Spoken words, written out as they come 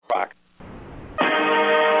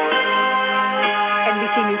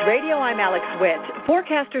I'm Alex Witt.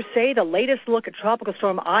 Forecasters say the latest look at Tropical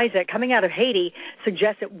Storm Isaac coming out of Haiti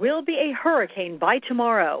suggests it will be a hurricane by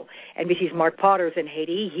tomorrow. NBC's Mark Potter's in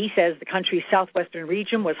Haiti. He says the country's southwestern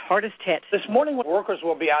region was hardest hit. This morning, workers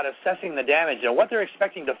will be out assessing the damage. And what they're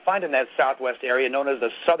expecting to find in that southwest area, known as the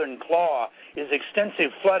Southern Claw, is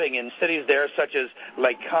extensive flooding in cities there such as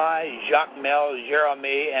Lake Cay, Jacmel,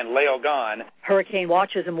 Jérémie, and Léogâne. Hurricane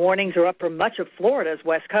watches and warnings are up for much of Florida's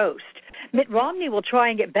west coast. Mitt Romney will try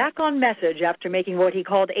and get back on message after making what he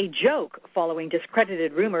called a joke following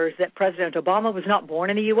discredited rumors that President Obama was not born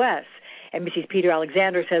in the U.S. NBC's Peter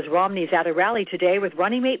Alexander says Romney's at a rally today with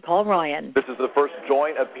running mate Paul Ryan. This is the first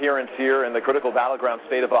joint appearance here in the critical battleground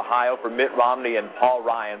state of Ohio for Mitt Romney and Paul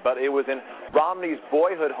Ryan. But it was in Romney's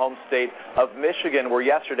boyhood home state of Michigan where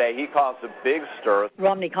yesterday he caused a big stir.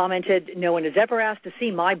 Romney commented, "No one has ever asked to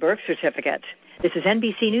see my birth certificate." This is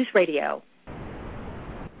NBC News Radio.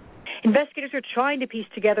 Investigators are trying to piece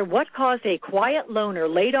together what caused a quiet loner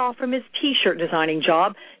laid off from his T-shirt designing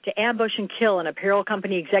job to ambush and kill an apparel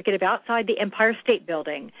company executive outside the Empire State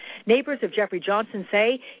Building. Neighbors of Jeffrey Johnson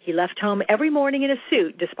say he left home every morning in a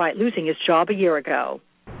suit despite losing his job a year ago.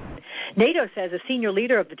 NATO says a senior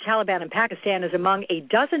leader of the Taliban in Pakistan is among a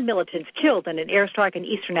dozen militants killed in an airstrike in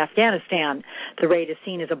eastern Afghanistan. The raid is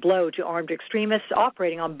seen as a blow to armed extremists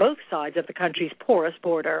operating on both sides of the country's porous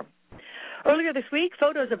border. Earlier this week,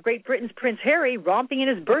 photos of Great Britain's Prince Harry romping in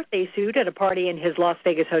his birthday suit at a party in his Las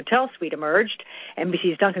Vegas hotel suite emerged.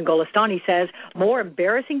 NBC's Duncan Golestani says more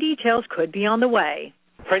embarrassing details could be on the way.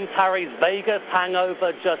 Prince Harry's Vegas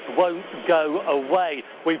hangover just won't go away.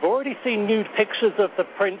 We've already seen nude pictures of the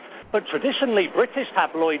prince, but traditionally British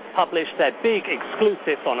tabloids publish their big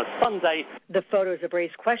exclusives on a Sunday. The photos have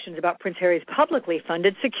raised questions about Prince Harry's publicly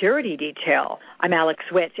funded security detail. I'm Alex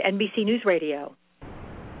Witt, NBC News Radio.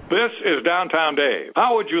 This is Downtown Dave.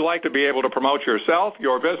 How would you like to be able to promote yourself,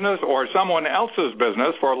 your business, or someone else's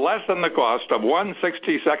business for less than the cost of one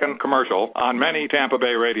 60-second commercial on many Tampa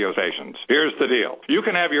Bay radio stations? Here's the deal. You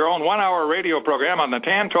can have your own one-hour radio program on the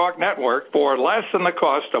Tan Talk Network for less than the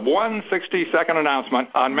cost of one 60-second announcement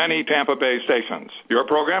on many Tampa Bay stations. Your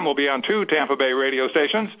program will be on 2 Tampa Bay radio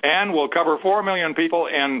stations and will cover 4 million people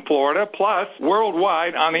in Florida, plus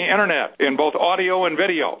worldwide on the Internet in both audio and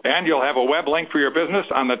video. And you'll have a web link for your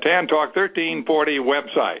business on the Tan Talk 1340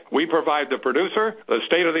 website. We provide the producer, the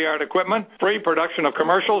state-of-the-art equipment, free production of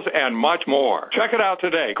commercials, and much more. Check it out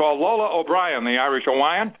today. Call Lola O'Brien, the Irish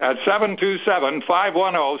Hawaiian, at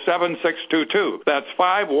 727-510-7622. That's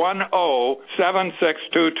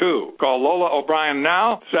 510-7622. Call Lola O'Brien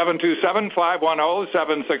now,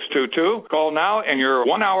 727-510-7622. Call now, and your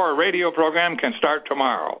one-hour radio program can start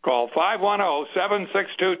tomorrow. Call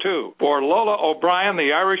 510-7622 for Lola O'Brien,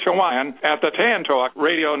 the Irish Hawaiian, at the Tan Talk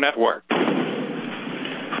Radio Network.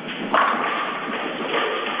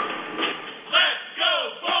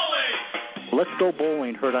 Let's Go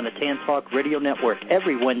Bowling, heard on the Tan Talk Radio Network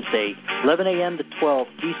every Wednesday, 11 a.m. to 12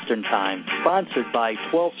 Eastern Time, sponsored by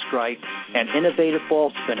 12 Strike and Innovative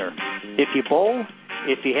Ball Spinner. If you bowl,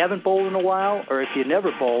 if you haven't bowled in a while, or if you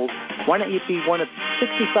never bowled, why don't you be one of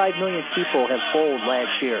 65 million people have bowled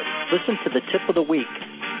last year? Listen to the Tip of the Week,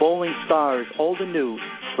 Bowling Stars, old and new.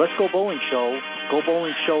 Let's Go Bowling Show,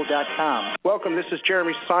 GoBowlingShow.com. Welcome, this is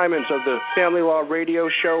Jeremy Simons of the Family Law Radio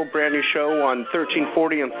Show, brand new show on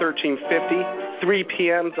 1340 and 1350, 3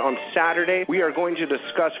 p.m. on Saturday. We are going to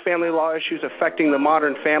discuss family law issues affecting the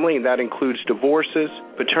modern family, and that includes divorces,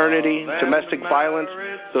 paternity, domestic violence,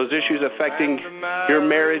 those issues affecting your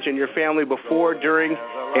marriage and your family before, during,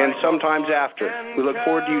 and sometimes after. We look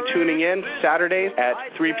forward to you tuning in Saturdays at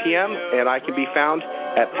 3 p.m., and I can be found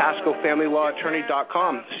at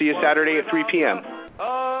PascoFamilyLawAttorney.com. See you Saturday at 3 p.m.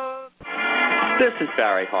 This is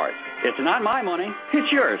Barry Hart. It's not my money,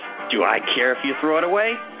 it's yours. Do I care if you throw it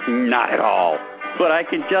away? Not at all. But I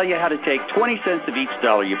can tell you how to take 20 cents of each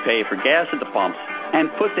dollar you pay for gas at the pumps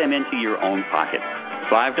and put them into your own pocket.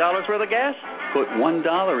 $5 worth of gas? Put $1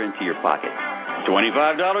 into your pocket. $25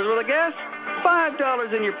 worth of gas?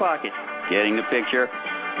 $5 in your pocket. Getting the picture?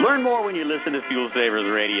 Learn more when you listen to Fuel Savers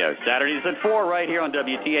Radio. Saturdays at 4 right here on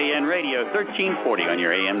WTAN Radio, 1340 on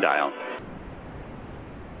your AM dial.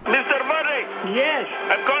 Mr. Murray. Yes.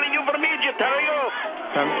 I'm calling you from Egypt. How are you?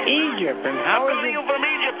 From Egypt. And how I'm calling you from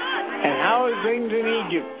Egypt. And how is things in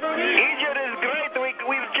Egypt? Egypt is great.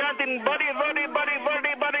 We've chanted Buddy, Buddy, Buddy,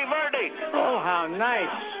 Buddy, Buddy, Buddy. Oh, how nice.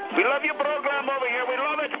 We love your program over here. We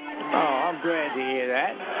love it. Oh, I'm glad to hear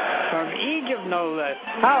that. From Egypt, no less.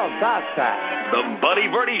 How about that? The Buddy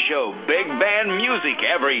Verdi Show, big band music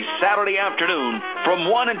every Saturday afternoon from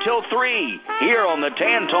 1 until 3 here on the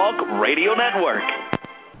Tan Talk Radio Network.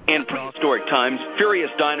 In prehistoric times,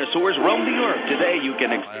 furious dinosaurs roamed the earth. Today, you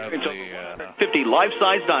can experience 50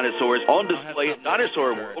 life-size dinosaurs on display at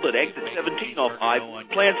Dinosaur World at Exit 17 off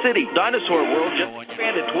Plant City. Dinosaur World just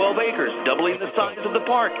expanded 12 acres, doubling the size of the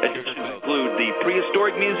park. Additions include the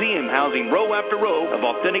prehistoric museum housing row after row of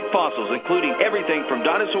authentic fossils, including everything from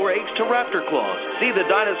dinosaur apes to raptor claws. See the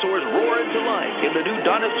dinosaurs roar into life in the new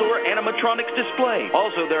dinosaur animatronics display.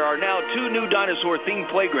 Also, there are now 2 new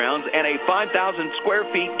dinosaur-themed playgrounds and a 5,000 square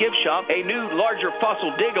feet gift shop. A new, larger fossil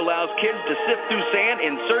dig allows kids to sift through sand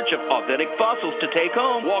in search of authentic fossils to take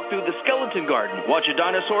home. Walk through the skeleton garden. Watch a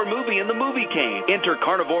dinosaur movie in the movie cane. Enter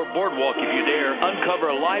Carnivore Boardwalk if you dare. Uncover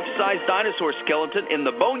a life-size dinosaur skeleton in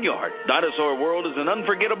the boneyard. Dinosaur World is an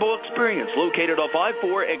unforgettable experience located off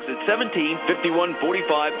I-4, exit 17, 5145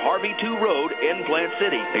 Harvey 2 Road in Plant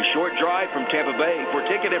City. A short drive from Tampa Bay. For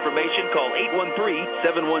ticket information, call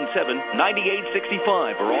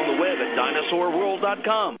 813-717-9865 or on the web at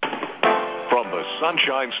dinosaurworld.com. From the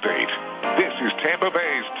Sunshine State, this is Tampa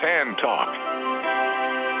Bay's Tan Talk.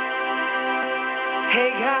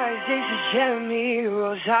 Hey guys, this is Jeremy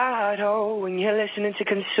Rosado, and you're listening to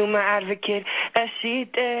Consumer Advocate S.E.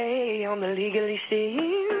 Day on the Legally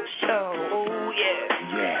Steel Show. Oh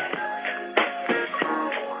yeah. Yeah.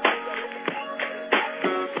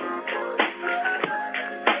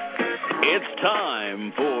 It's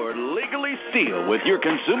time for Legally Steel with your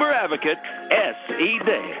consumer advocate, S.E.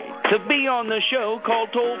 Day. To be on the show, call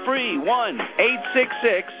toll-free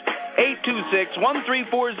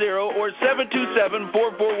 1-866-826-1340 or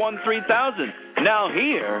 727-441-3000. Now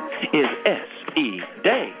here is S.E.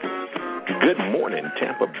 Day. Good morning,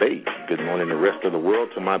 Tampa Bay. Good morning, the rest of the world,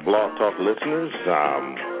 to my Blog Talk listeners,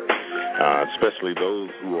 especially those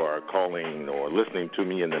who are calling or listening to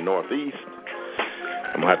me in the Northeast.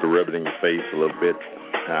 I'm going to have to rub it in your face a little bit.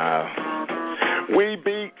 We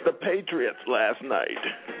beat the Patriots last night.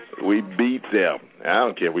 We beat them. I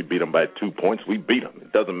don't care if we beat them by 2 points. We beat them.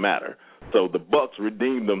 It doesn't matter. So the Bucs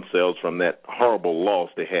redeemed themselves from that horrible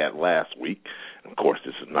loss they had last week. Of course,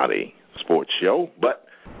 this is not a sports show, but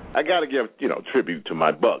I got to give, tribute to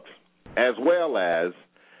my Bucs, as well as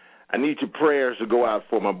I need your prayers to go out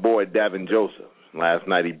for my boy Davin Joseph. Last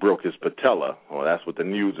night he broke his patella. Well, that's what the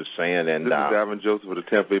news is saying. And this is Davin Joseph of the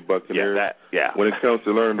Tampa Bay Buccaneers. Yeah. When it comes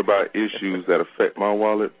to learning about issues that affect my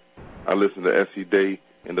wallet, I listen to S.E. Day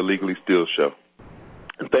and the Legally Steel Show.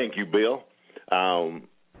 Thank you, Bill.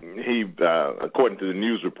 He, according to the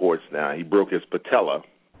news reports now, he broke his patella,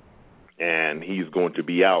 and he's going to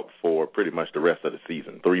be out for pretty much the rest of the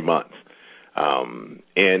season, 3 months,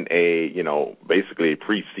 in a, basically a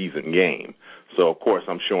preseason game. So, of course,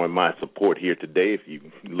 I'm showing my support here today. If you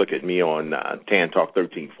look at me on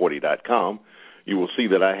tantalk1340.com, you will see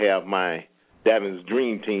that I have my Davin's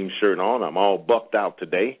Dream Team shirt on. I'm all bucked out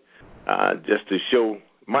today just to show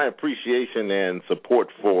my appreciation and support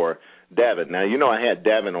for Davin. Now, I had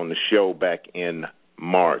Davin on the show back in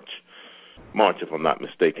March, if I'm not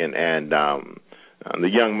mistaken, and the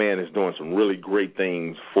young man is doing some really great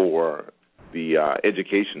things for the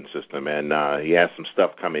education system, and he has some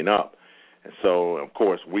stuff coming up. And so, of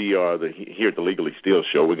course, we are here at the Legally Steel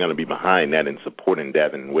Show. We're going to be behind that and supporting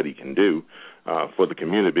Davin and what he can do for the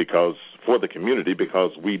community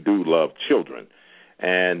because we do love children.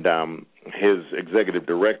 And his executive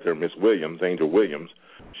director, Miss Williams, Angel Williams,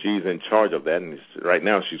 she's in charge of that. And right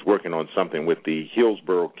now she's working on something with the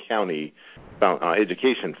Hillsborough County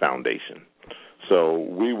Education Foundation. So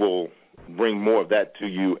we will bring more of that to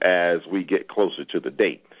you as we get closer to the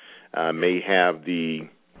date. May have the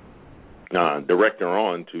director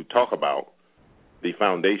on to talk about the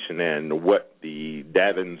foundation and what the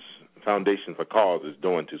Davin's Foundation for Cause is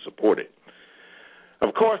doing to support it.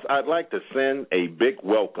 Of course, I'd like to send a big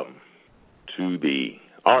welcome to the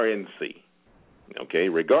RNC. Okay,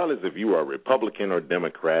 regardless if you are Republican or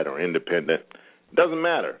Democrat or Independent, it doesn't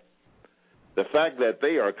matter. The fact that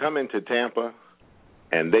they are coming to Tampa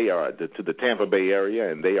and they are to the Tampa Bay area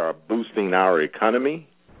and they are boosting our economy,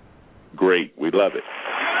 great. We love it.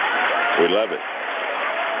 We love it.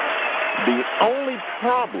 The only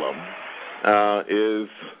problem is,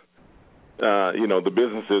 the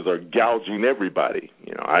businesses are gouging everybody.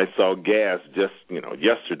 I saw gas just,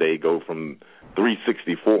 yesterday go from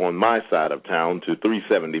 $3.64 on my side of town to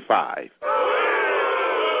 $3.75.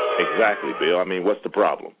 Exactly, Bill. I mean, what's the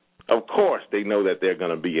problem? Of course, they know that they're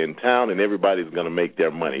going to be in town and everybody's going to make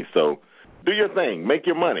their money. So do your thing. Make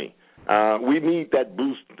your money. We need that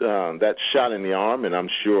boost, that shot in the arm, and I'm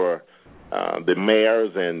sure the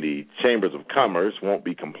mayors and the chambers of commerce won't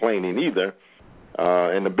be complaining either,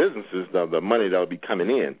 and the businesses, the money that will be coming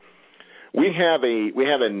in. We have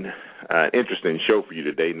an interesting show for you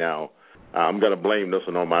today. Now, I'm going to blame this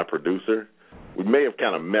one on my producer. We may have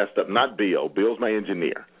kind of messed up, not Bill. Bill's my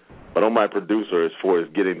engineer. But on my producer as far as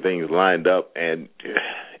getting things lined up, and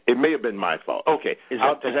it may have been my fault. Okay. Is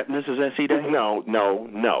that Mrs. S.E. Day?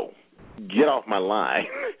 No. Get off my line.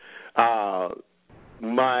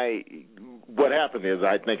 What happened is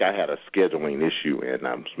I think I had a scheduling issue,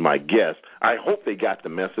 and my guest, I hope they got the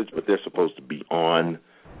message, but they're supposed to be on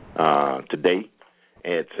today.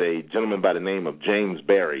 It's a gentleman by the name of James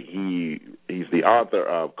Barry. He's the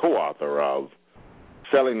co-author of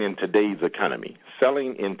Selling in Today's Economy,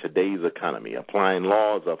 applying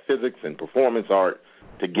laws of physics and performance art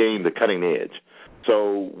to gain the cutting edge.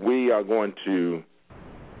 So we are going to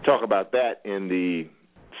talk about that in the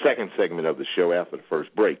second segment of the show after the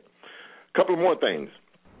first break. A couple more things.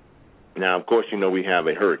 Now, of course, we have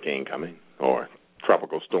a hurricane coming, or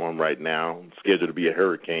tropical storm right now, scheduled to be a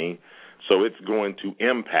hurricane. So it's going to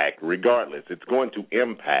impact, regardless, it's going to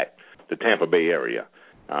impact the Tampa Bay area.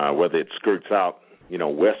 Whether it skirts out,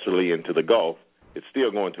 westerly into the Gulf, it's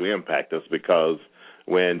still going to impact us because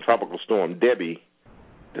when Tropical Storm Debbie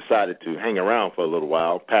decided to hang around for a little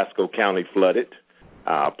while, Pasco County flooded,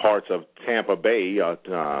 parts of Tampa Bay,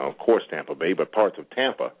 of course Tampa Bay, but parts of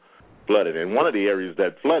Tampa flooded. And one of the areas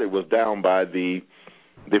that flooded was down by the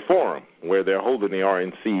forum where they're holding the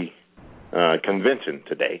RNC convention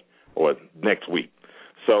today or next week.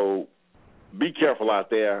 So be careful out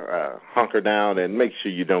there, hunker down, and make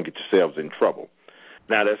sure you don't get yourselves in trouble.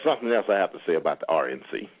 Now, there's something else I have to say about the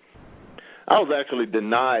RNC. I was actually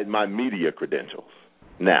denied my media credentials.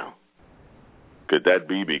 Now, could that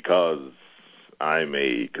be because I'm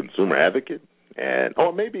a consumer advocate?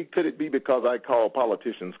 Or maybe could it be because I call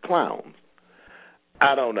politicians clowns?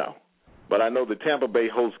 I don't know. But I know the Tampa Bay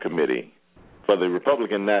Host Committee for the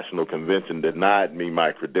Republican National Convention denied me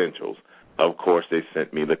my credentials. Of course, they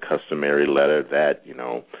sent me the customary letter that,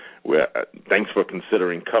 thanks for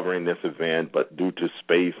considering covering this event, but due to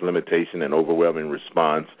space limitation and overwhelming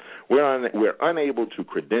response, we're unable to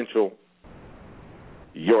credential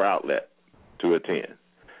your outlet to attend.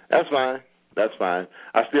 That's fine.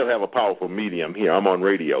 I still have a powerful medium here. I'm on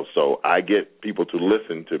radio, so I get people to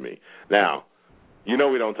listen to me. Now,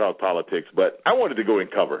 we don't talk politics, but I wanted to go and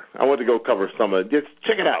cover. I wanted to go cover just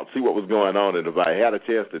check it out, see what was going on. And if I had a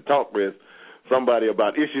chance to talk with somebody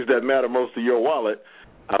about issues that matter most to your wallet,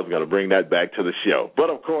 I was going to bring that back to the show. But,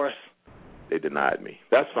 of course, they denied me.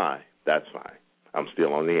 That's fine. I'm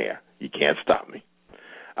still on the air. You can't stop me.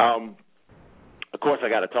 Of course, I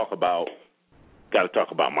got to talk about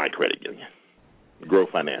my credit union, Grow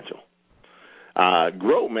Financial.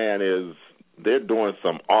 Grow, man, they're doing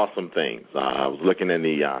some awesome things. I was looking in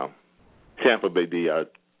the Tampa Bay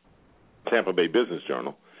Business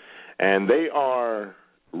Journal, and they are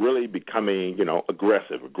really becoming,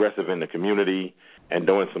 aggressive in the community and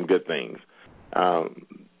doing some good things.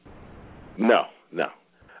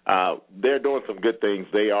 They're doing some good things.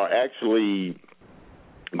 They are actually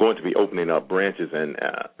going to be opening up branches, and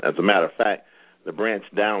as a matter of fact, the branch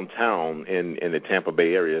downtown in the Tampa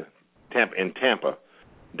Bay area, in Tampa,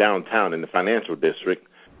 downtown in the financial district,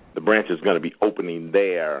 the branch is going to be opening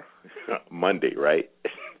there Monday, right?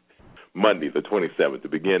 Monday, the 27th, the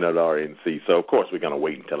beginning of the RNC. So, of course, we're going to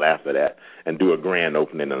wait until after that and do a grand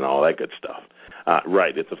opening and all that good stuff.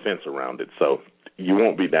 Right, it's a fence around it, so you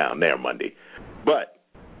won't be down there Monday. But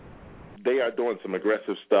they are doing some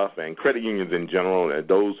aggressive stuff, and credit unions in general, and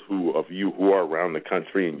those of you who are around the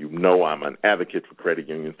country, and I'm an advocate for credit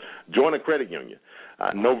unions, join a credit union.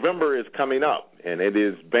 November is coming up, and it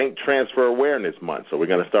is Bank Transfer Awareness Month, so we're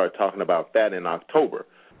going to start talking about that in October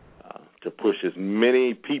to push as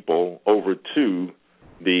many people over to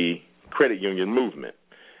the credit union movement.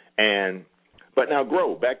 But now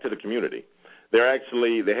Grow, back to the community. They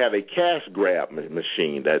have a cash grab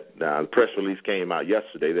machine that the press release came out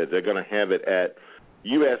yesterday that they're going to have it at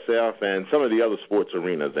USF and some of the other sports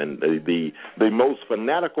arenas. And the most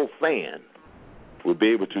fanatical fan will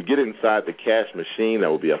be able to get inside the cash machine.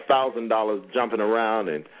 There will be $1,000 jumping around,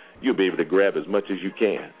 and you'll be able to grab as much as you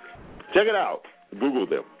can. Check it out. Google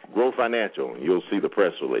them, Grow Financial, and you'll see the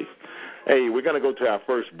press release. Hey, we're going to go to our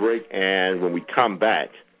first break, and when we come back,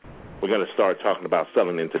 we're going to start talking about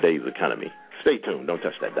selling in today's economy. Stay tuned. Don't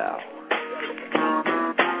touch that dial.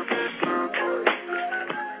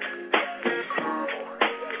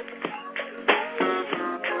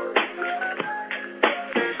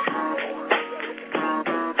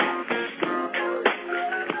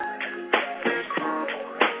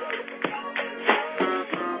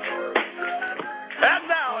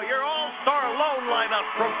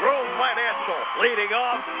 Leading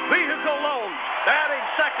off, vehicle loans. Batting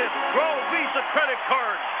second, Grove Visa credit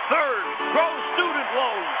card. Third, Grove student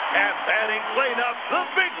loans. And batting cleanup, the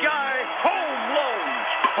big guy, home loans.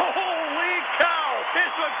 Holy cow!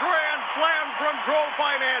 It's a grand slam from Grove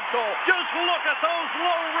Financial. Just look at those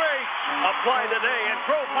low rates. Apply today at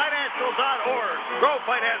grovefinancial.org. Grove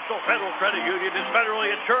Financial Federal Credit Union is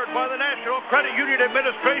federally insured by the National Credit Union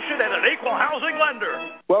Administration and an equal housing lender.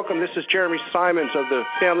 Welcome. This is Jeremy Simons of the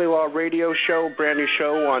Family Law Radio Show, brand new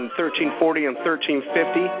show on 1340 and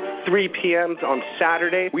 1350, 3 p.m. on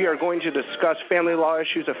Saturday. We are going to discuss family law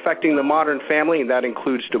issues affecting the modern family, and that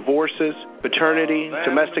includes divorces, paternity,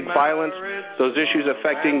 domestic violence, those issues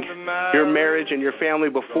affecting your marriage and your family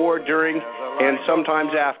before, during, and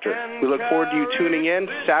sometimes after. We look forward to you tuning in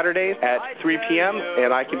Saturday at 3 p.m.,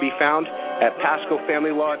 and I can be found at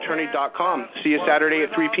PascoFamilyLawAttorney.com. See you Saturday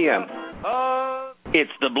at 3 p.m.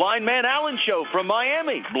 It's the Blind Man Allen Show from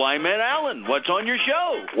Miami. Blind Man Allen, what's on your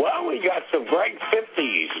show? Well, we got some great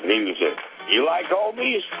 50s music. You like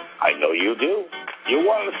oldies? I know you do. You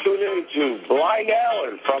want to tune in to Blind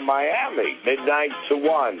Allen from Miami, midnight to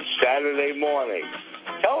 1, Saturday morning.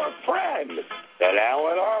 Tell a friend that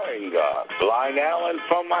Alan Oringa, Blind Allen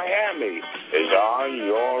from Miami, is on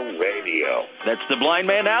your radio. That's the Blind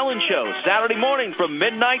Man Allen Show, Saturday morning from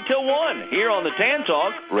midnight till 1, here on the Tan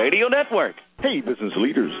Talk Radio Network. Hey, business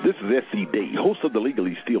leaders, this is S.C. Day, host of the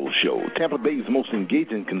Legally Steel Show, Tampa Bay's most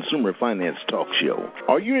engaging consumer finance talk show.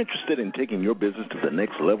 Are you interested in taking your business to the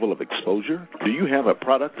next level of exposure? Do you have a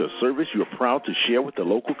product or service you're proud to share with the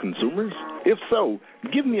local consumers? If so,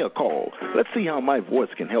 give me a call. Let's see how my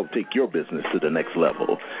voice can help take your business to the next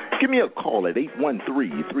level. Give me a call at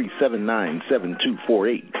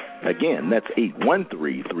 813-379-7248. Again, that's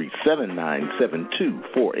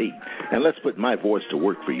 813-379-7248. And let's put my voice to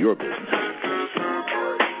work for your business.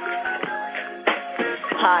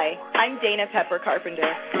 Hi, I'm Dana Pepper Carpenter,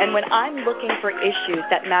 and when I'm looking for issues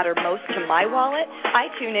that matter most to my wallet, I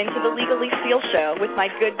tune into the Legally Steel Show with my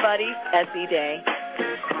good buddy, S.E. Day.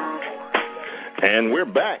 And we're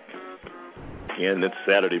back. Again, it's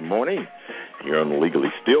Saturday morning here on the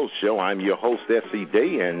Legally Steel Show. I'm your host, S.E.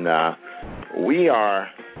 Day, and we are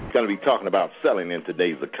going to be talking about selling in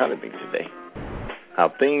today's economy today, how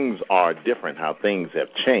things are different, how things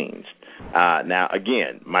have changed. Now,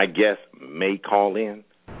 again, my guest may call in,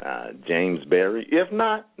 James Berry. If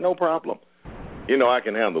not, no problem. You know, I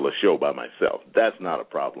can handle a show by myself. That's not a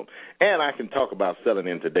problem. And I can talk about selling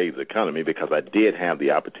in today's economy because I did have the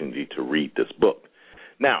opportunity to read this book.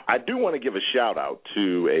 Now, I do want to give a shout-out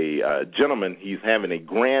to a gentleman. He's having a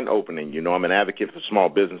grand opening. You know, I'm an advocate for small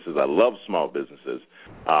businesses. I love small businesses.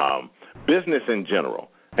 Business in general.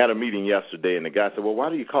 Had a meeting yesterday, and the guy said, well, why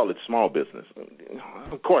do you call it small business?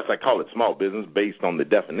 Of course, I call it small business based on the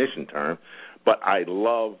definition term, but I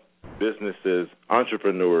love businesses,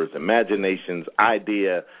 entrepreneurs, imaginations,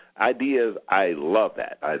 ideas. I love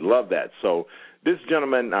that. I love that. So this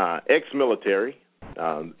gentleman, ex-military,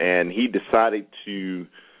 and he decided to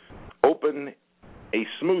open a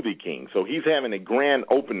Smoothie King. So he's having a grand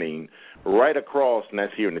opening right across, and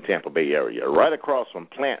that's here in the Tampa Bay area, right across from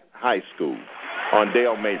Plant High School on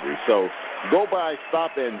Dale Mabry. So go by,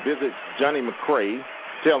 stop, and visit Johnny McCrae.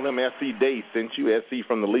 Tell him S.C. Day sent you, S.C.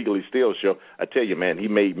 from the Legally Steel Show. I tell you, man, he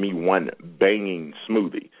made me one banging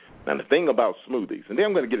smoothie. Now, the thing about smoothies, and then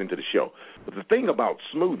I'm going to get into the show, but the thing about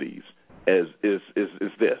smoothies is this.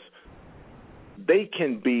 They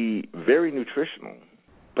can be very nutritional,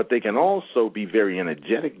 but they can also be very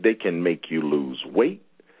energetic. They can make you lose weight.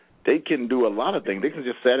 They can do a lot of things. They can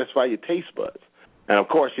just satisfy your taste buds. And, of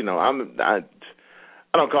course, you know, I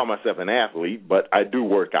don't call myself an athlete, but I do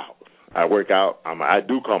work out. I work out. I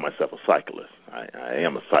do call myself a cyclist. I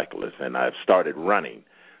am a cyclist, and I've started running.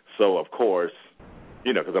 So, of course,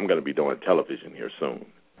 you know, because I'm going to be doing television here soon.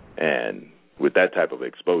 And with that type of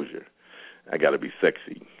exposure, I got to be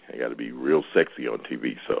sexy. I got to be real sexy on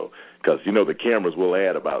TV. So, because, you know, the cameras will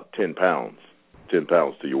add about 10 pounds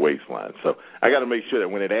to your waistline. So I got to make sure that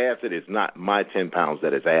when it adds it, it's not my 10 pounds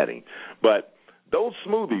that it's adding. But those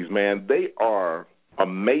smoothies, man, they are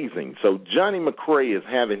amazing. So Johnny McCrae is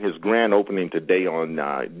having his grand opening today on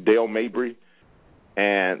Dale Mabry.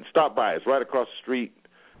 And stop by. It's right across the street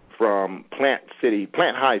from Plant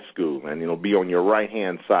High School, and it'll be on your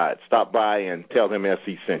right-hand side. Stop by and tell them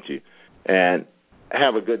SC sent you, and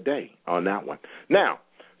have a good day on that one. Now,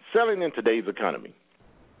 selling in today's economy.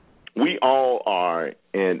 We all are,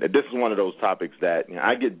 and this is one of those topics that, you know,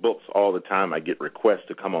 I get books all the time. I get requests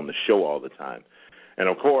to come on the show all the time. And,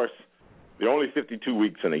 of course, there are only 52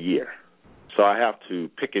 weeks in a year, so I have to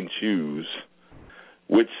pick and choose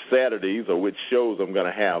which Saturdays or which shows I'm going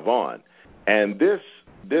to have on. And this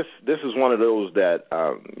this is one of those that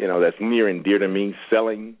that's near and dear to me.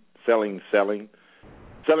 Selling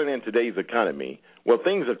in today's economy. Well,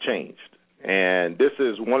 things have changed, and this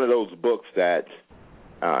is one of those books that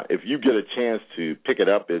if you get a chance to pick it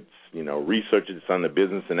up, it's research. It's on the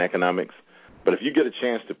business and economics, but if you get a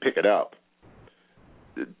chance to pick it up,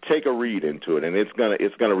 take a read into it, and it's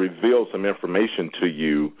gonna reveal some information to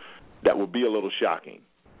you that will be a little shocking.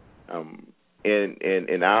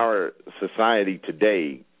 In our society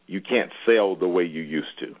today, you can't sell the way you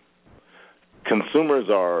used to. Consumers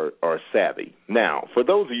are savvy. Now, for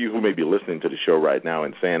those of you who may be listening to the show right now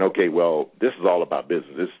and saying, okay, well, this is all about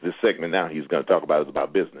business. This segment now he's going to talk about is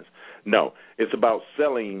about business. No, it's about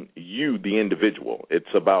selling you, the individual.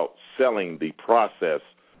 It's about selling the process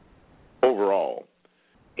overall.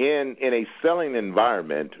 In a selling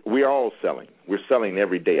environment, we are all selling. We're selling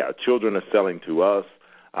every day. Our children are selling to us.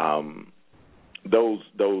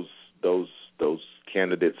 Those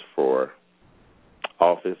candidates for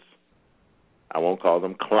office, I won't call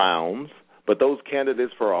them clowns, but those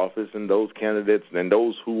candidates for office and those candidates and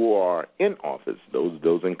those who are in office,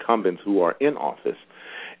 those incumbents who are in office.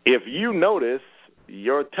 If you notice,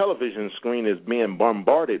 your television screen is being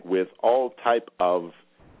bombarded with all type of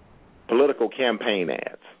political campaign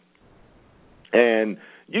ads. And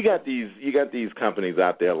you got these companies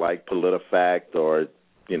out there like PolitiFact or,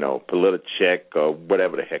 PolitiCheck or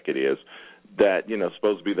whatever the heck it is that,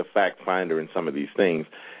 supposed to be the fact finder in some of these things.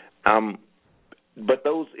 But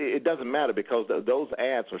it doesn't matter because those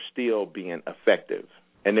ads are still being effective.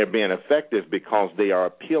 And they're being effective because they are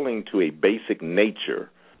appealing to a basic nature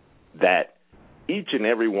that each and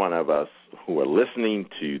every one of us who are listening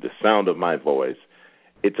to the sound of my voice,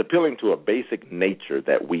 it's appealing to a basic nature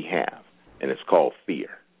that we have, and it's called fear.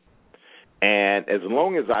 And as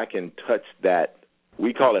long as I can touch that,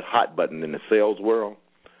 we call it hot button in the sales world,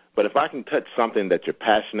 but if I can touch something that you're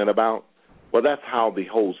passionate about, well, that's how the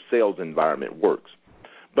whole sales environment works.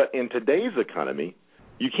 But in today's economy,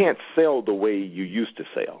 you can't sell the way you used to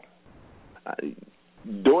sell.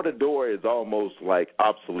 Door-to-door is almost like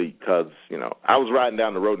obsolete because, I was riding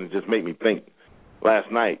down the road and it just made me think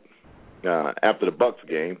last night after the Bucks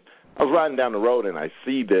game. I was riding down the road and I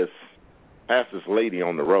see this lady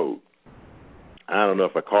on the road. I don't know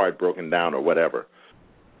if a car had broken down or whatever,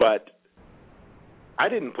 but I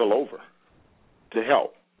didn't pull over to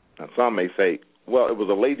help. Now, some may say, well, it was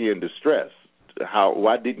a lady in distress.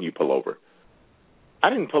 Why didn't you pull over? I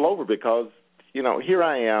didn't pull over because, here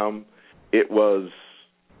I am. It was,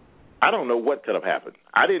 I don't know what could have happened.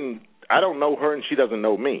 I don't know her and she doesn't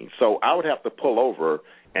know me. So I would have to pull over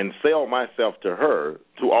and sell myself to her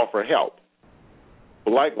to offer help.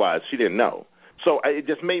 But likewise, she didn't know. So it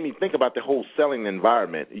just made me think about the whole selling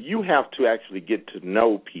environment. You have to actually get to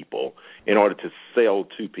know people in order to sell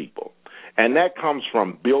to people. And that comes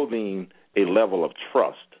from building a level of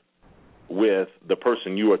trust with the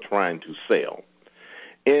person you are trying to sell.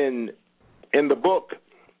 In the book,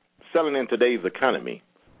 Selling in Today's Economy,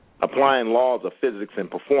 Applying Laws of Physics and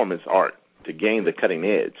Performance Art to Gain the Cutting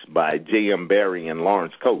Edge by J.M. Barrie and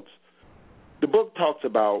Lawrence Coates, the book talks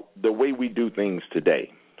about the way we do things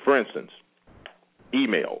today. For instance,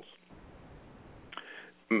 emails.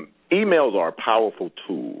 Emails are a powerful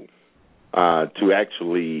tool to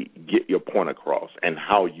actually get your point across and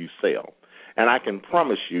how you sell. And I can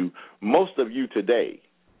promise you, most of you today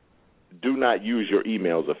do not use your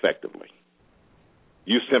emails effectively.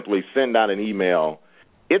 You simply send out an email.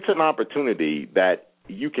 It's an opportunity that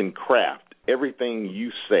you can craft everything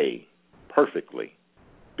you say perfectly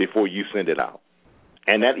before you send it out.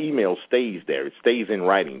 And that email stays there. It stays in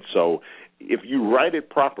writing. So if you write it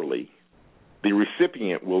properly, the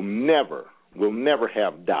recipient will never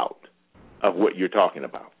have doubt of what you're talking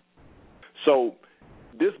about. So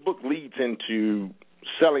this book leads into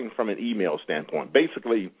selling from an email standpoint.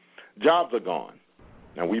 Basically, jobs are gone.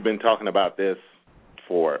 Now, we've been talking about this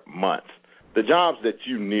for months. The jobs that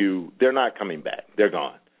you knew, they're not coming back. They're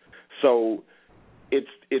gone. So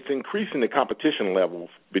it's increasing the competition levels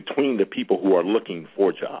between the people who are looking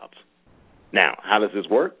for jobs. Now, how does this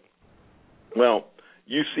work? Well,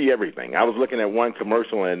 you see everything. I was looking at one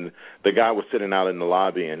commercial, and the guy was sitting out in the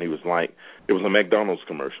lobby, and he was like, it was a McDonald's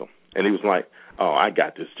commercial, and he was like, oh, I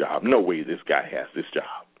got this job. No way this guy has this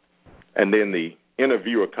job. And then the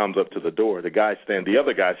interviewer comes up to the door. The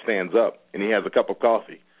other guy stands up, and he has a cup of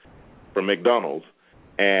coffee from McDonald's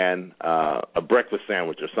and a breakfast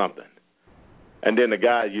sandwich or something. And then the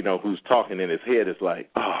guy, who's talking in his head is like,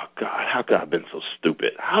 oh, God, how could I have been so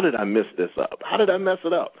stupid? How did I mess this up? How did I mess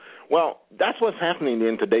it up? Well, that's what's happening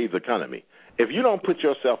in today's economy. If you don't put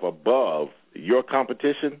yourself above your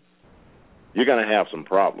competition, you're going to have some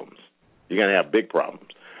problems. You're going to have big problems.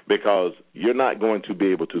 because you're not going to be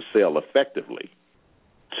able to sell effectively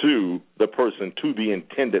to the person, to the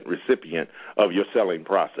intended recipient of your selling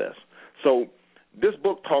process. So this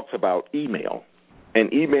book talks about email,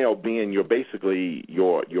 and email being basically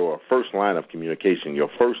your first line of communication, your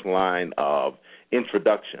first line of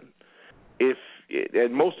introduction.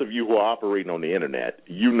 And most of you who are operating on the internet,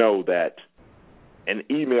 you know that an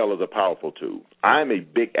email is a powerful tool. I'm a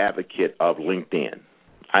big advocate of LinkedIn.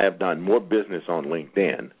 I have done more business on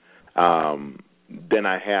LinkedIn than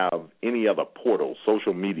I have any other portal,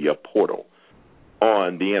 social media portal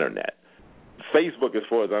on the internet. Facebook, as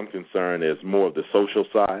far as I'm concerned, is more of the social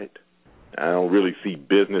side. I don't really see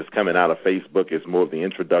business coming out of Facebook. It's more of the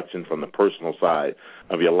introduction from the personal side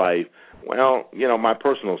of your life. Well, my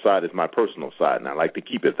personal side is my personal side, and I like to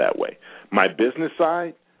keep it that way. My business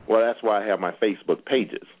side, well, that's why I have my Facebook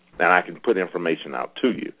pages, and I can put information out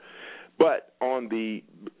to you. But on the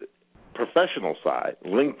professional side,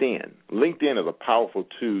 LinkedIn is a powerful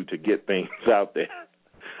tool to get things out there.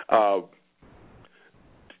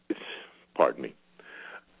 Pardon me.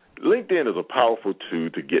 LinkedIn is a powerful tool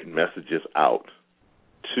to get messages out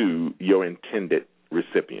to your intended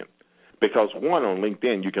recipient. Because, one, on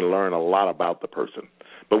LinkedIn, you can learn a lot about the person.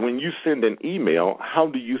 But when you send an email, how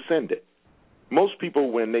do you send it? Most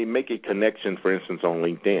people, when they make a connection, for instance, on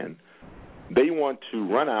LinkedIn, they want to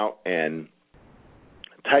run out and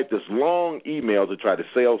type this long email to try to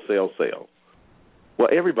sell. Well,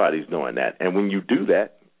 everybody's doing that. And when you do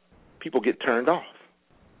that, people get turned off.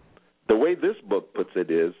 The way this book puts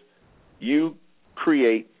it is you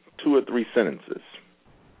create 2 or 3 sentences,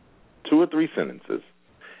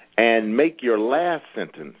 and make your last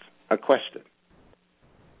sentence a question.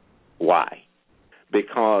 Why?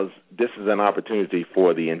 Because this is an opportunity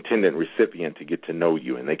for the intended recipient to get to know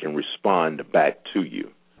you, and they can respond back to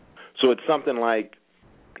you. So it's something like,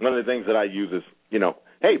 one of the things that I use is,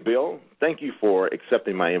 hey, Bill, thank you for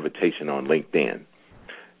accepting my invitation on LinkedIn.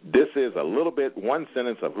 This is a little bit, one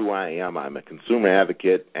sentence of who I am. I'm a consumer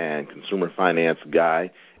advocate and consumer finance guy,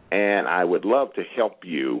 and I would love to help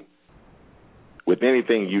you with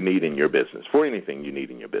anything you need in your business, for anything you need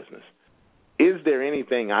in your business. Is there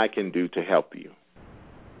anything I can do to help you?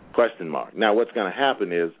 Question mark. Now, what's going to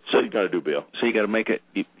happen is, what are you going to do, Bill? So you got to make it,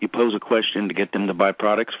 you pose a question to get them to buy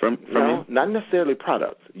products from you? No, not necessarily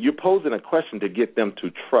products. You're posing a question to get them to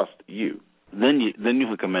trust you. Then you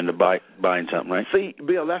recommend to buying something, right? See,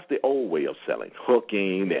 Bill, that's the old way of selling,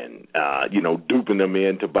 hooking and duping them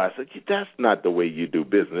in to buy. So that's not the way you do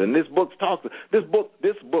business. And this book talks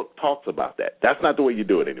about that. That's not the way you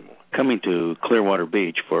do it anymore. Coming to Clearwater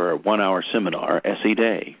Beach for a 1-hour seminar, SE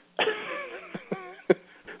Day.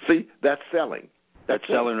 See, that's selling. That's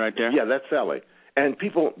selling right there? Yeah, that's selling. And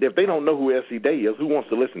people, if they don't know who SE Day is, who wants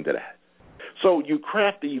to listen to that? So you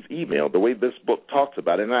craft these emails the way this book talks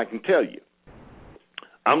about it, and I can tell you,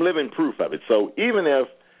 I'm living proof of it. So even if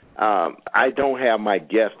I don't have my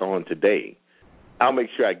guest on today, I'll make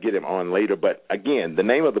sure I get him on later. But, again, the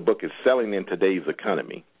name of the book is Selling in Today's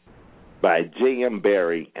Economy by J.M.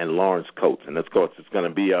 Barry and Lawrence Coates. And, of course, it's going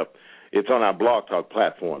to be up. It's on our Blog Talk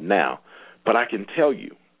platform now. But I can tell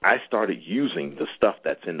you, I started using the stuff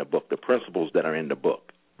that's in the book, the principles that are in the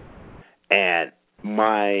book. And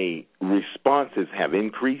my responses have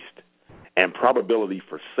increased, and probability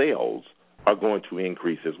for sales are going to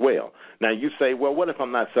increase as well. Now, you say, well, what if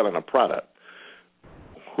I'm not selling a product?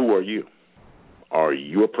 Who are you? Are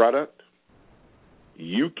you a product?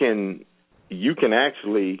 You can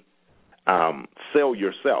actually sell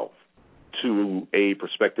yourself to a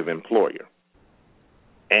prospective employer,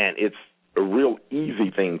 and it's a real easy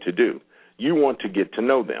thing to do. You want to get to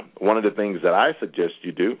know them. One of the things that I suggest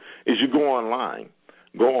you do is you go online,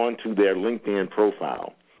 go onto their LinkedIn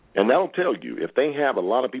profile, and that'll tell you if they have a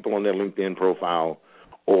lot of people on their LinkedIn profile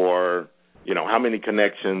or, how many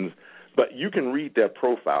connections. But you can read their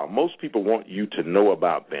profile. Most people want you to know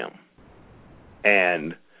about them.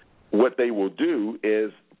 And what they will do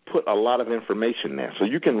is put a lot of information there. So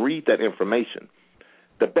you can read that information.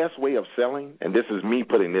 The best way of selling, and this is me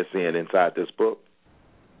putting this inside this book,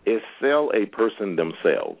 is sell a person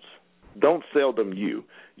themselves. Don't sell them you.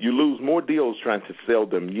 You lose more deals trying to sell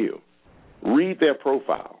them you. Read their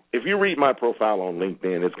profile. If you read my profile on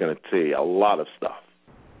LinkedIn, it's going to tell you a lot of stuff.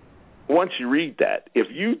 Once you read that, if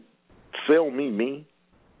you sell me,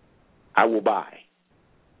 I will buy.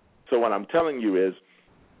 So what I'm telling you is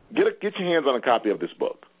get your hands on a copy of this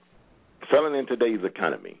book, Selling in Today's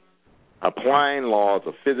Economy, Applying Laws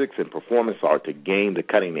of Physics and Performance Art to Gain the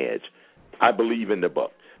Cutting Edge. I believe in the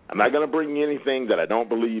book. I'm not going to bring you anything that I don't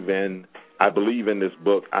believe in. I believe in this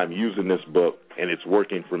book. I'm using this book, and it's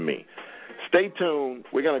working for me. Stay tuned.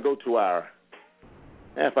 We're going to go to our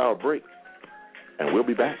half-hour break, and we'll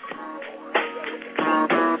be back.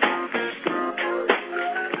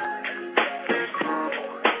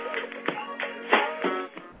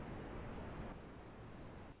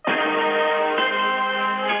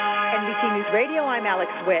 Radio, I'm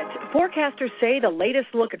Alex Witt. Forecasters say the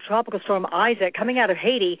latest look at Tropical Storm Isaac coming out of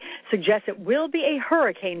Haiti suggests it will be a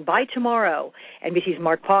hurricane by tomorrow. NBC's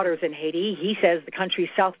Mark Potter's in Haiti. He says the country's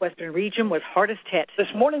southwestern region was hardest hit.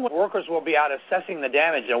 This morning, workers will be out assessing the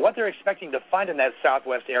damage, and what they're expecting to find in that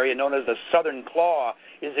southwest area known as the Southern Claw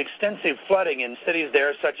is extensive flooding in cities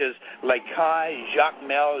there such as Les Cayes,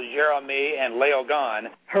 Jacmel, Jérémie, and Léogâne.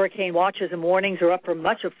 Hurricane watches and warnings are up for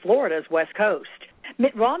much of Florida's west coast.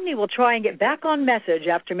 Mitt Romney will try and get back on message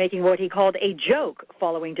after making what he called a joke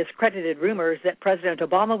following discredited rumors that President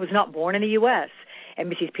Obama was not born in the U.S.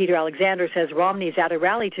 NBC's Peter Alexander says Romney is at a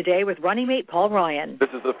rally today with running mate Paul Ryan.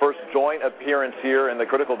 This is the first joint appearance here in the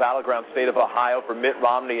critical battleground state of Ohio for Mitt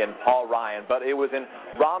Romney and Paul Ryan. But it was in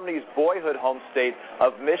Romney's boyhood home state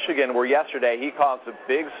of Michigan where yesterday he caused a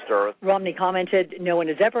big stir. Romney commented, "No one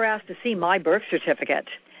has ever asked to see my birth certificate."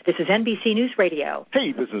 This is NBC News Radio.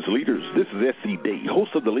 Hey, business leaders. This is S.C. Day,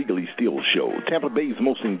 host of the Legally Steel Show, Tampa Bay's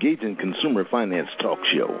most engaging consumer finance talk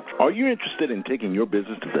show. Are you interested in taking your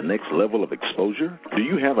business to the next level of exposure? Do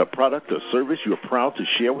you have a product or service you're proud to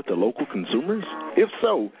share with the local consumers? If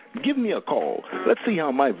so, give me a call. Let's see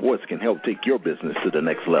how my voice can help take your business to the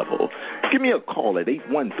next level. Give me a call at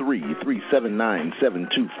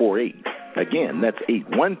 813-379-7248. Again, that's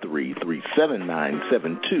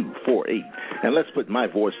 813-379-7248. And let's put my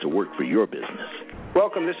voice to work for your business.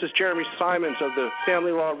 Welcome. This is Jeremy Simons of the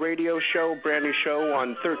Family Law Radio Show, brand new show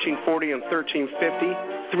on 1340 and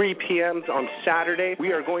 1350, 3 p.m. on Saturday.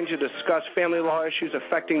 We are going to discuss family law issues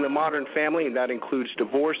affecting the modern family, and that includes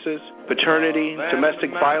divorces, paternity,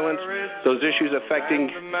 domestic violence, those issues affecting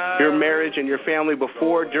your marriage and your family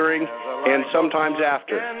before, during, and sometimes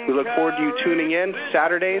after. We look forward to you tuning in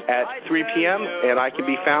Saturdays at 3 p.m., and I can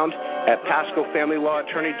be found at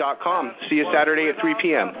PascoFamilyLawAttorney.com. See you Saturday at 3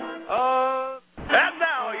 p.m. And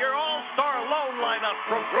now, your all-star loan lineup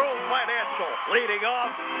from Grove Financial. Leading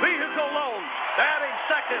off, vehicle loans. Batting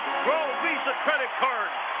second, Grove Visa credit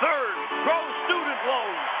card. Third, Grove student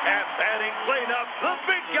loans. And batting cleanup, the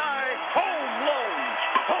big guy, home loans.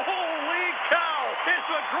 Holy cow! It's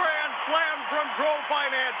a grand slam from Grove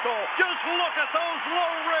Financial. Just look at those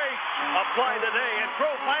low rates. Apply today at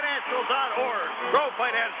GroveFinancial.org. Grove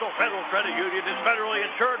Financial Federal Credit Union is federally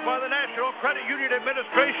insured by the National Credit Union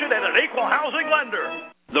Administration and an equal housing lender.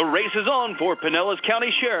 The race is on for Pinellas County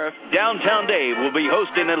Sheriff. Downtown Dave will be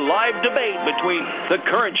hosting a live debate between the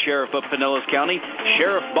current sheriff of Pinellas County,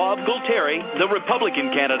 Sheriff Bob Gualtieri, the Republican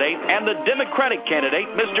candidate, and the Democratic candidate,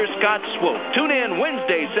 Mr. Scott Swope. Tune in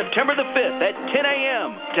Wednesday, September the 5th at 10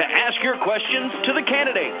 a.m. to ask your questions to the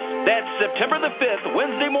candidates. That's September the 5th,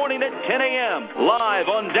 Wednesday morning at 10 a.m. live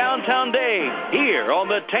on Downtown Dave, here on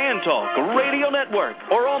the Tan Talk Radio Network,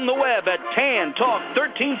 or on the web at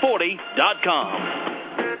tantalk1340.com.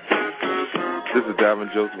 This is Davin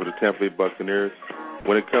Joseph with the Tampa Bay Buccaneers.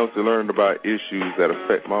 When it comes to learning about issues that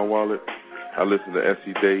affect my wallet, I listen to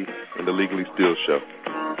S.C. Day and the Legally Steel Show.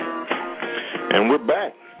 And we're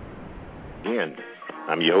back. Again,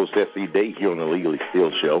 I'm your host, S.C. Day, here on the Legally Steel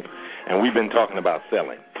Show, and we've been talking about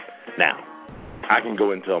selling. Now, I can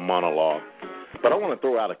go into a monologue, but I want to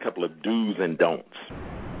throw out a couple of do's and don'ts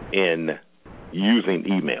in using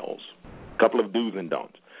emails. A couple of do's and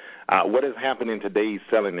don'ts. What has happened in today's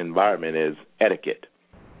selling environment is etiquette.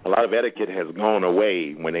 A lot of etiquette has gone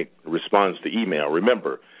away when it responds to email.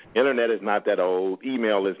 Remember, internet is not that old,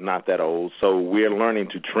 email is not that old, so we're learning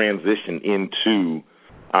to transition into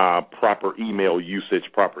proper email usage,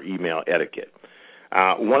 proper email etiquette.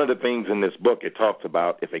 One of the things in this book, it talks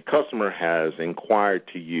about if a customer has inquired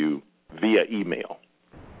to you via email,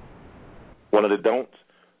 one of the don'ts,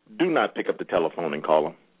 do not pick up the telephone and call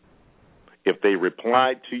them. If they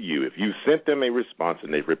replied to you, if you sent them a response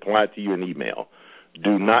and they've replied to you in email,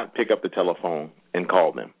 do not pick up the telephone and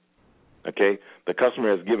call them, okay? The customer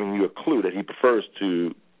has given you a clue that he prefers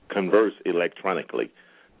to converse electronically,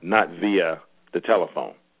 not via the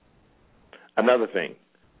telephone. Another thing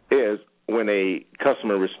is when a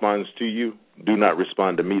customer responds to you, do not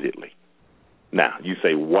respond immediately. Now, you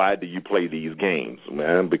say, why do you play these games?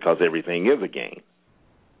 Well, because everything is a game.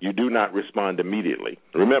 You do not respond immediately.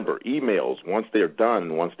 Remember, emails, once they're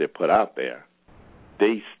done, once they're put out there,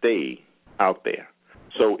 they stay out there.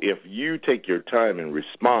 So if you take your time and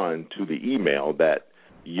respond to the email that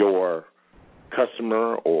your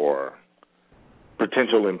customer or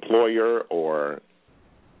potential employer or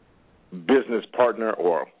business partner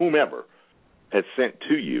or whomever has sent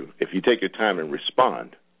to you, if you take your time and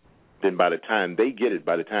respond, then by the time they get it,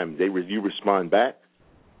 by the time you respond back,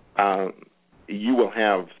 you will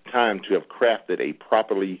have time to have crafted a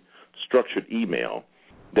properly structured email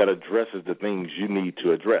that addresses the things you need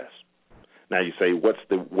to address. Now you say, what's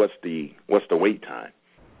the wait time?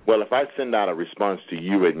 Well, if I send out a response to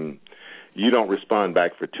you and you don't respond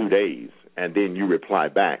back for 2 days and then you reply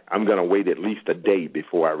back, I'm going to wait at least a day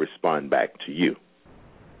before I respond back to you.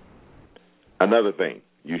 Another thing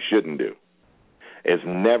you shouldn't do is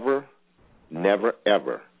never,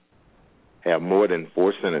 ever have more than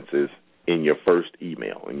 4 sentences in your first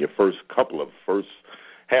email, in your first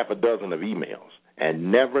half a dozen of emails,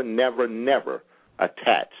 and never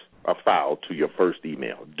attach a file to your first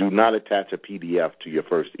email. Do not attach a PDF to your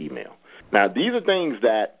first email. Now, these are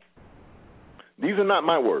not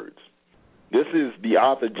my words. This is the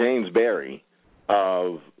author James Barry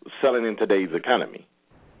of Selling in Today's Economy.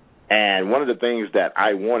 And one of the things that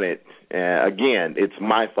I wanted, again, it's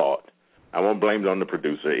my fault. I won't blame it on the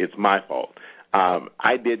producer. It's my fault.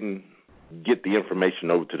 I didn't get the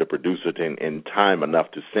information over to the producer in time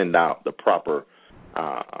enough to send out the proper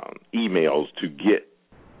emails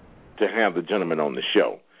to have the gentleman on the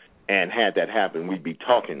show. And had that happen, we'd be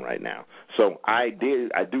talking right now. So I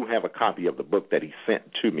do have a copy of the book that he sent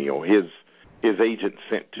to me, or his agent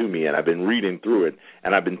sent to me, and I've been reading through it,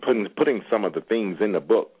 and I've been putting some of the things in the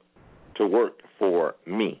book to work for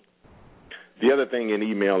me. The other thing in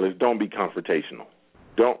email is don't be confrontational.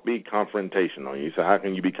 Don't be confrontational. You say, how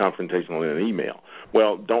can you be confrontational in an email?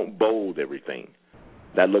 Well, don't bold everything.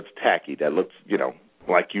 That looks tacky. That looks,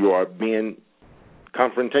 like you are being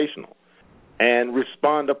confrontational. And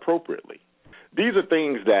respond appropriately. These are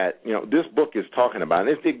things that, this book is talking about.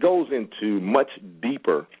 And it goes into much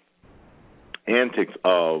deeper antics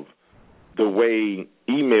of the way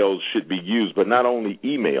emails should be used, but not only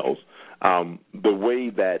emails, the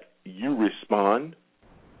way that you respond,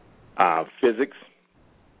 physics,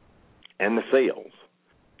 and the sales.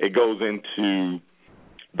 It goes into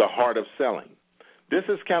the heart of selling. This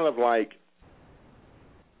is kind of like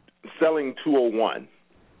selling 201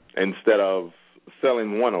 instead of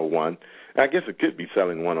selling 101. I guess it could be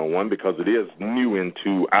selling 101 because it is new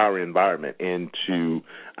into our environment, into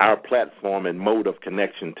our platform and mode of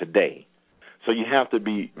connection today. So you have to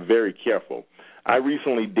be very careful. I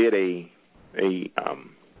recently did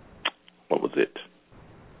what was it?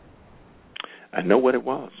 I know what it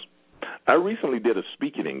was. I recently did a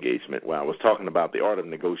speaking engagement where I was talking about the art of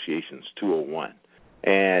negotiations 201.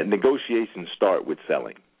 And negotiations start with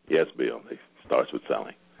selling. Yes, Bill, it starts with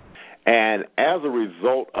selling. And as a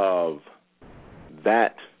result of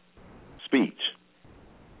that speech,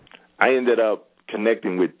 I ended up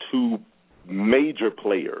connecting with 2 major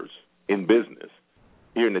players in business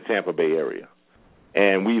here in the Tampa Bay area.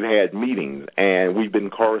 And we've had meetings, and we've been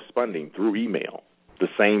corresponding through email the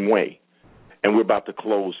same way. And we're about to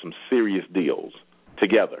close some serious deals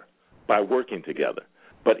together by working together.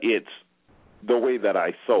 But it's the way that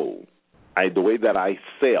I sold, the way that I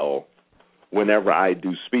sell whenever I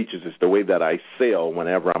do speeches. It's the way that I sell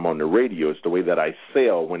whenever I'm on the radio. It's the way that I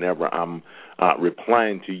sell whenever I'm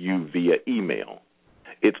replying to you via email.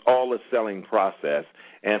 It's all a selling process.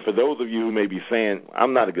 And for those of you who may be saying,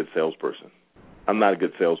 I'm not a good salesperson. I'm not a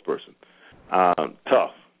good salesperson.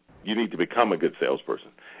 Tough. You need to become a good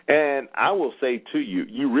salesperson. And I will say to you,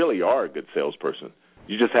 you really are a good salesperson.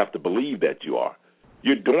 You just have to believe that you are.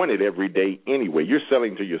 You're doing it every day anyway. You're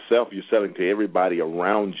selling to yourself. You're selling to everybody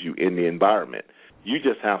around you in the environment. You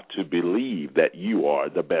just have to believe that you are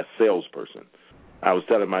the best salesperson. I was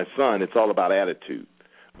telling my son, it's all about attitude.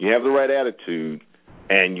 You have the right attitude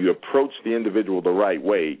and you approach the individual the right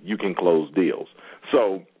way, you can close deals.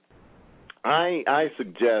 So I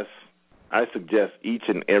suggest each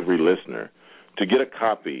and every listener to get a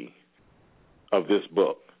copy of this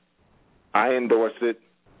book. I endorse it.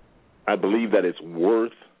 I believe that it's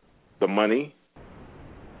worth the money.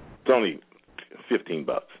 It's only $15,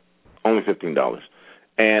 only $15.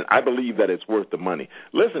 And I believe that it's worth the money.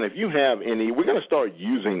 Listen, if you have any, we're going to start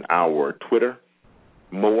using our Twitter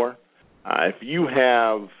more. If you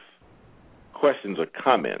have questions or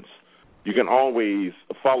comments, you can always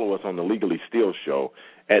follow us on the Legally Steel Show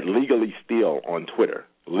at Legally Steel on Twitter,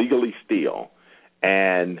 Legally Steel.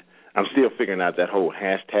 And I'm still figuring out that whole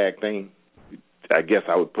hashtag thing. I guess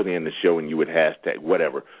I would put in the show and you would hashtag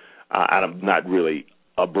whatever. I'm not really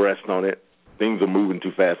abreast on it. Things are moving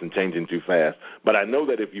too fast and changing too fast. But I know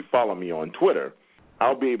that if you follow me on Twitter,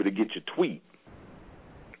 I'll be able to get your tweet,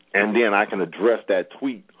 and then I can address that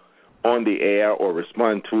tweet on the air or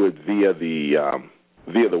respond to it via the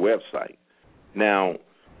website. Now,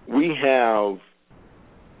 we have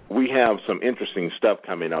we have some interesting stuff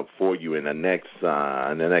coming up for you in the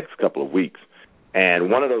next couple of weeks.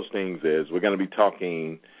 And one of those things is we're going to be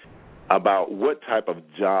talking about what type of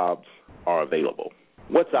jobs are available.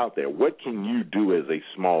 What's out there? What can you do as a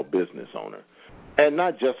small business owner? And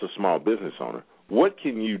not just a small business owner. What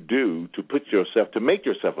can you do to make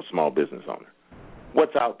yourself a small business owner?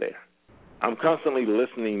 What's out there? I'm constantly I was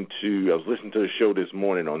listening to a show this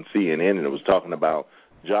morning on CNN, and it was talking about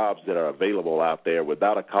jobs that are available out there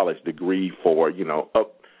without a college degree for,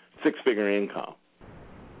 up six-figure income.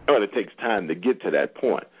 Well, it takes time to get to that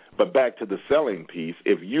point. But back to the selling piece,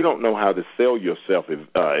 if you don't know how to sell yourself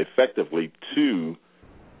effectively to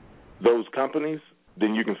those companies,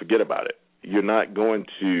 then you can forget about it. You're not going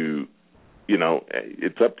to,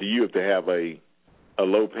 it's up to you if to have a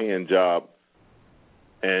low-paying job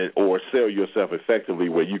or sell yourself effectively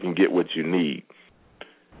where you can get what you need.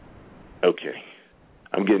 Okay.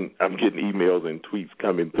 I'm getting emails and tweets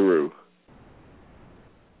coming through.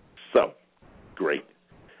 So, great.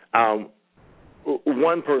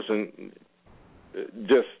 One person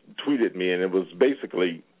just tweeted me, and it was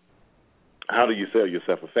basically, how do you sell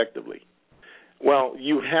yourself effectively? Well,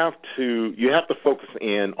 you have to focus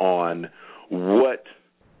in on what.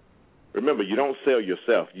 Remember, you don't sell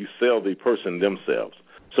yourself; you sell the person themselves.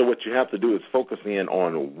 So what you have to do is focus in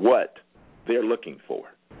on what they're looking for,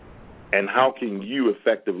 and how can you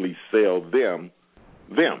effectively sell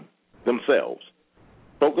themselves.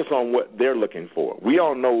 Focus on what they're looking for. We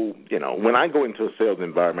all know, when I go into a sales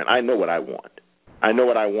environment, I know what I want. I know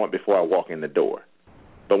what I want before I walk in the door.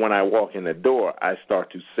 But when I walk in the door, I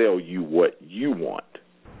start to sell you what you want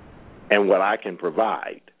and what I can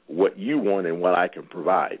provide, what you want and what I can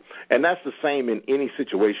provide. And that's the same in any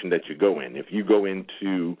situation that you go in. If you go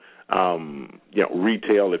into,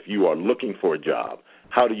 retail, if you are looking for a job,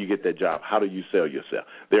 how do you get that job? How do you sell yourself?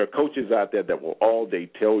 There are coaches out there that will all day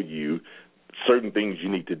tell you certain things you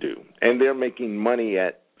need to do, and they're making money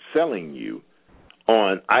at selling you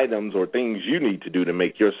on items or things you need to do to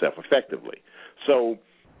make yourself effectively. So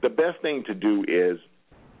the best thing to do is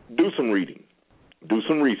do some reading, do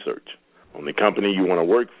some research on the company you want to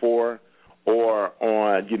work for or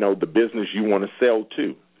on, the business you want to sell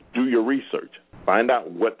to. Do your research. Find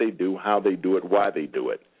out what they do, how they do it, why they do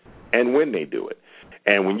it, and when they do it.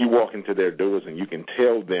 And when you walk into their doors and you can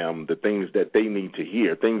tell them the things that they need to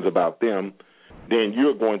hear, things about them, then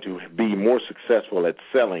you're going to be more successful at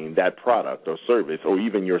selling that product or service or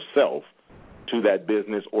even yourself to that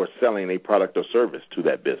business or selling a product or service to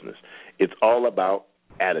that business. It's all about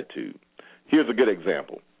attitude. Here's a good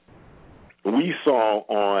example. We saw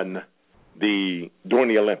during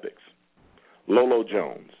the Olympics, Lolo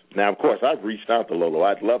Jones. Now, of course, I've reached out to Lolo.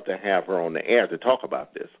 I'd love to have her on the air to talk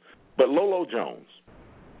about this. But Lolo Jones,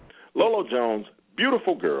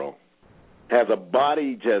 beautiful girl, has a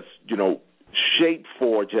body just, shaped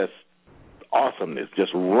for just awesomeness,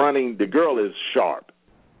 just running. The girl is sharp.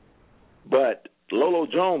 But Lolo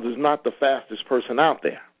Jones is not the fastest person out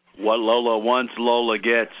there. What Lola wants, Lola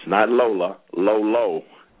gets. Not Lola, Lolo.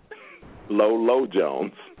 Lolo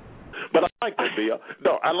Jones. But I like that, Bill.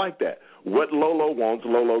 No, I like that. What Lolo wants,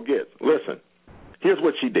 Lolo gets. Listen, here's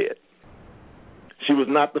what she did. She was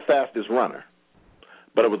not the fastest runner,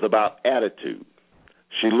 but it was about attitude.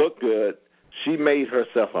 She looked good. She made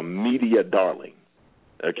herself a media darling,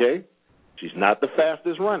 okay? She's not the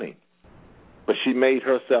fastest running, but she made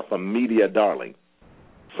herself a media darling.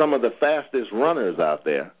 Some of the fastest runners out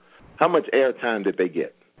there, how much airtime did they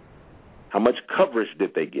get? How much coverage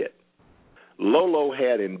did they get? Lolo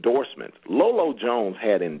had endorsements. Lolo Jones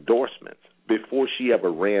had endorsements before she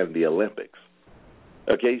ever ran the Olympics.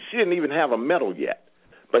 Okay, she didn't even have a medal yet,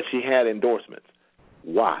 but she had endorsements.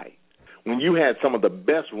 Why? When you had some of the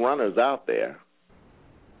best runners out there,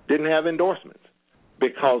 didn't have endorsements,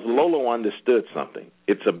 because Lolo understood something.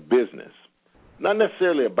 It's a business, not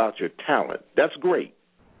necessarily about your talent. That's great.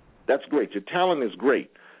 That's great. Your talent is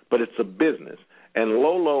great, but it's a business. And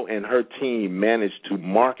Lolo and her team managed to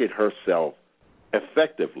market herself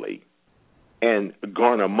effectively and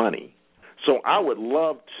garner money. So I would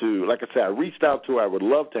love to, like I said, I reached out to her. I would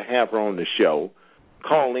love to have her on the show,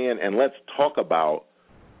 call in, and let's talk about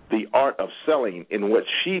the art of selling and what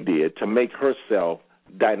she did to make herself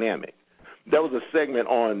dynamic. There was a segment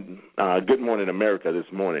on Good Morning America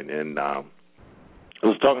this morning, and it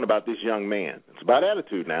was talking about this young man. It's about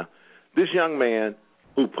attitude now. This young man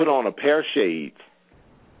who put on a pair of shades,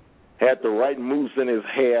 had the right mousse in his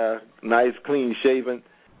hair, nice, clean shaven.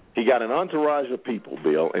 He got an entourage of people,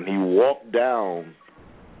 Bill, and he walked down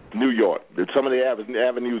New York, some of the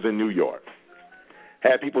avenues in New York,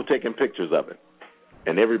 had people taking pictures of him,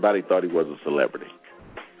 and everybody thought he was a celebrity.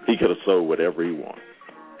 He could have sold whatever he wanted.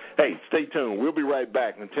 Hey, stay tuned. We'll be right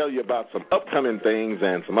back and tell you about some upcoming things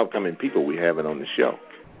and some upcoming people we have on the show.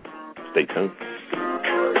 Stay tuned.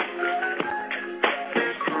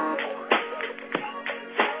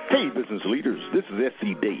 Hey, business leaders, this is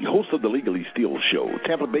S.C. Day, host of the Legally Steel Show,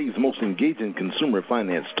 Tampa Bay's most engaging consumer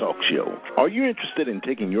finance talk show. Are you interested in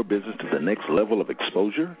taking your business to the next level of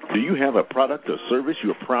exposure? Do you have a product or service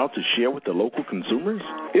you're proud to share with the local consumers?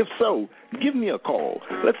 If so, give me a call.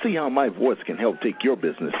 Let's see how my voice can help take your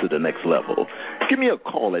business to the next level. Give me a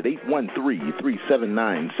call at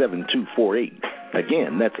 813-379-7248.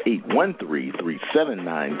 Again, that's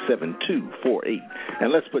 813-379-7248.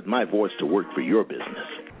 And let's put my voice to work for your business.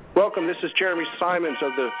 Welcome. This is Jeremy Simons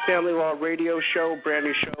of the Family Law Radio Show, brand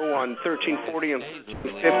new show on 1340 and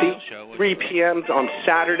 1350, 3 p.m. on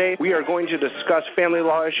Saturday. We are going to discuss family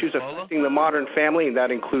law issues affecting the modern family, and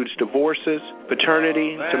that includes divorces,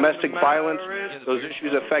 paternity, domestic violence, those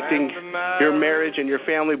issues affecting your marriage and your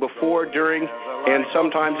family before, during, and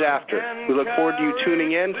sometimes after. We look forward to you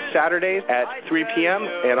tuning in Saturdays at 3 p.m.,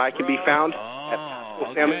 and I can be found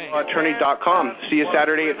at familylawattorney.com. See you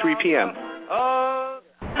Saturday at 3 p.m.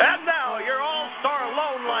 And now, your all-star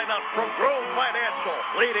loan lineup from Grove Financial.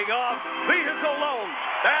 Leading off, vehicle loans.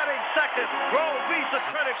 Batting second, Grove Visa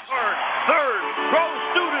credit card. Third, Grove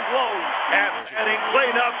student loans. And batting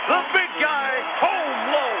cleanup, the big guy, home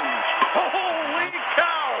loans. Holy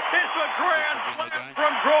cow! It's a grand slam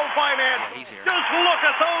from Grove Finance. Just look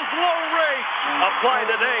at those low rates. Apply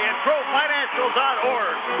today at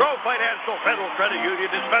GroveFinancial.org. Grove Financial Federal Credit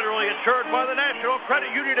Union is federally insured by the National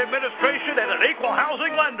Credit Union Administration and an equal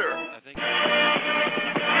housing lender.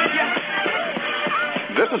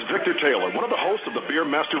 This is Victor Taylor, one of the hosts of the Beer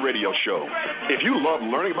Master Radio Show. If you love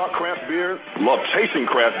learning about craft beer, love tasting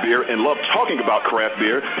craft beer, and love talking about craft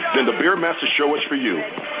beer, then the Beer Master Show is for you.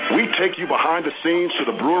 We take you behind the scenes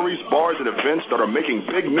to the breweries, bars, and events that are making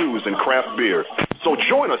big news in craft beer. So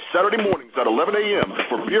join us Saturday mornings at 11 a.m.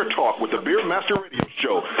 for Beer Talk with the Beer Master Radio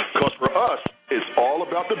Show, because for us, it's all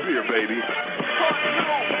about the beer, baby.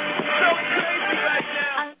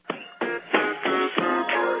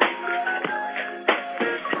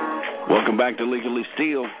 Welcome back to Legally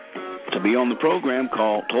Steel. To be on the program,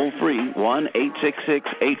 call toll-free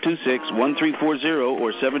 1-866-826-1340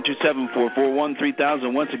 or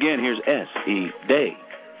 727-441-3000. Once again, here's S.E. Day.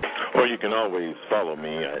 Or you can always follow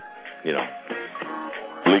me at,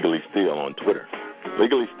 Legally Steel on Twitter.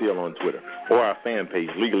 Legally Steel on Twitter. Or our fan page,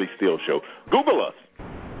 Legally Steel Show. Google us.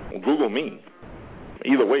 Google me.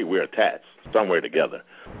 Either way, we're attached somewhere together.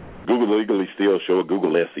 Google Legally Steel Show or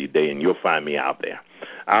Google S.E. Day, and you'll find me out there.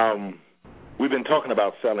 We've been talking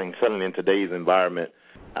about selling in today's environment.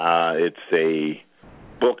 It's a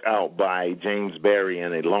book out by James Barry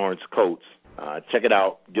and Lawrence Coates. Check it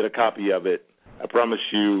out. Get a copy of it. I promise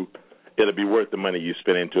you it'll be worth the money you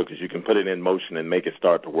spend into it, because you can put it in motion and make it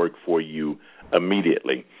start to work for you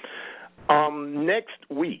immediately. Next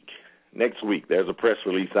week, there's a press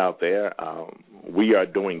release out there. We are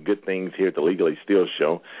doing good things here at the Legally Steel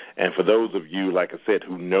Show. And for those of you, like I said,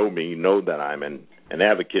 who know me, know that I'm an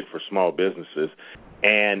advocate for small businesses.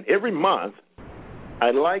 And every month,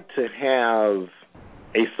 I like to have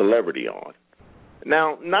a celebrity on.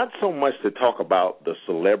 Now, not so much to talk about the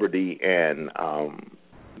celebrity and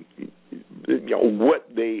what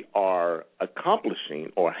they are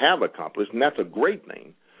accomplishing or have accomplished, and that's a great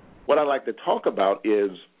thing. What I like to talk about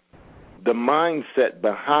is the mindset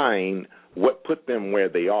behind what put them where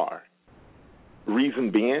they are. Reason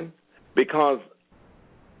being, because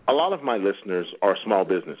a lot of my listeners are small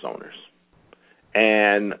business owners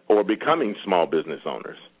or becoming small business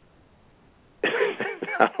owners.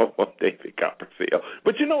 I don't want David Copperfield.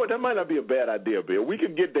 But you know what? That might not be a bad idea, Bill. We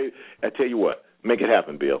can get David. I tell you what, make it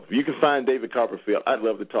happen, Bill. If you can find David Copperfield, I'd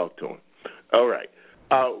love to talk to him. All right.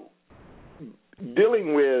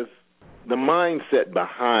 Dealing with the mindset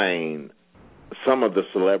behind some of the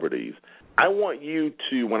celebrities, I want you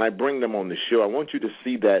to, when I bring them on the show, I want you to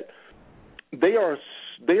see that they are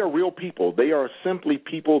real people. They are simply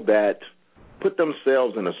people that put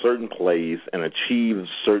themselves in a certain place and achieve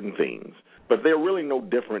certain things. But they're really no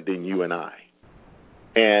different than you and I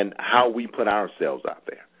and how we put ourselves out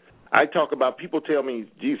there. I talk about, people tell me,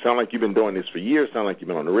 gee, sound like you've been doing this for years, sound like you've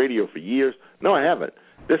been on the radio for years. No, I haven't.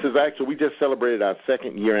 This is actually, we just celebrated our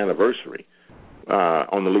 2nd year anniversary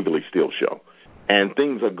on the Legally Steel Show. And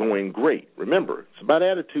things are going great. Remember, it's about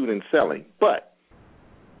attitude and selling. But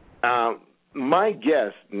my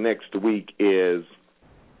guest next week is,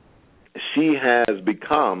 she has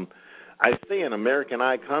become, I say an American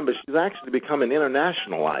icon, but she's actually become an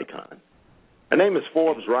international icon. Her name is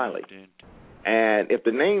Forbes Riley. And if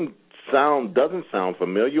the name doesn't sound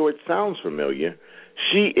familiar, or it sounds familiar.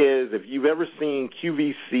 She is, if you've ever seen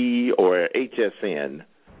QVC or HSN,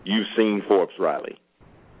 you've seen Forbes Riley.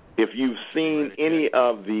 If you've seen any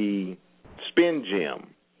of the Spin Gym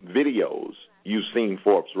videos, you've seen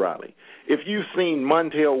Forbes Riley. If you've seen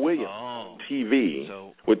Montel Williams on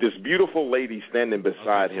TV with this beautiful lady standing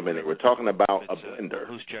beside him, and they were talking about a blender,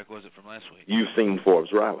 whose check was it from last week? You've seen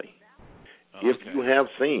Forbes Riley. If you have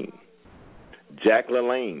seen Jack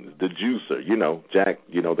LaLanne, the juicer, Jack,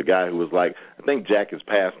 the guy who was like, I think Jack has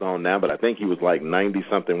passed on now, but I think he was like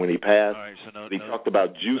 90-something when he passed. All right, so he talked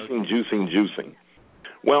about juicing.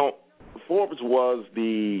 Well, Forbes was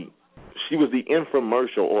the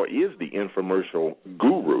infomercial, or is the infomercial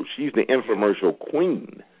guru. She's the infomercial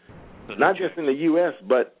queen, not just in the U.S.,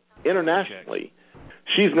 but internationally.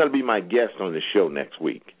 She's going to be my guest on the show next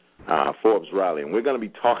week, Forbes Riley, and we're going to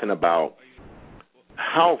be talking about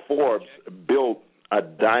how Forbes built a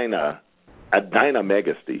Dinah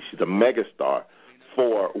megastar. She's a megastar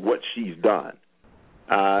for what she's done.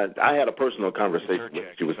 I had a personal conversation with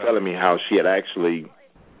her. She was telling me how she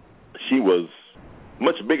was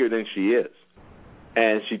much bigger than she is,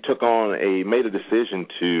 and she made a decision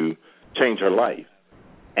to change her life,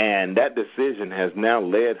 and that decision has now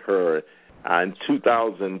led her. In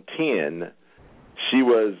 2010, she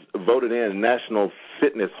was voted in National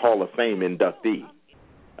Fitness Hall of Fame inductee.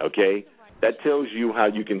 Okay, that tells you how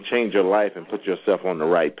you can change your life and put yourself on the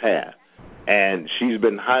right path. And she's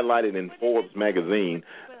been highlighted in Forbes magazine.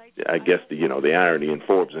 I guess the irony in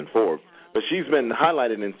Forbes and Forbes, but she's been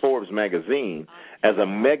highlighted in Forbes magazine as a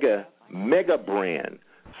mega brand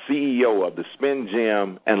CEO of the Spin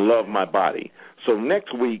Gym and Love My Body. So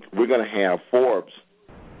next week we're going to have Forbes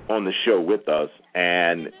on the show with us,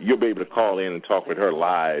 and you'll be able to call in and talk with her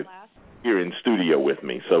live here in studio with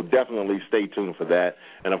me. So definitely stay tuned for that.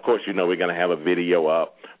 And, of course, we're going to have a video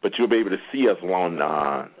up, but you'll be able to see us on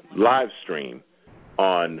live stream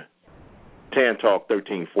on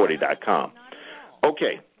tantalk1340.com.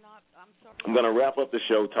 Okay, I'm going to wrap up the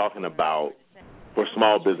show talking about for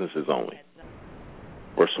small businesses only.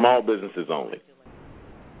 For small businesses only.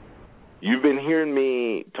 You've been hearing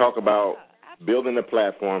me talk about building a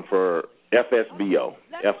platform for FSBO.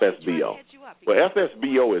 Well,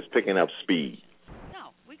 FSBO is picking up speed.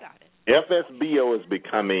 FSBO is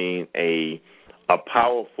becoming a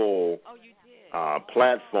powerful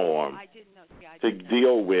platform to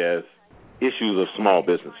deal with issues of small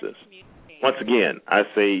businesses. Once again, I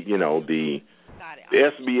say, the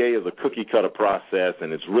SBA is a cookie cutter process,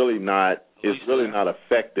 and it's really not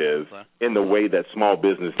effective in the way that small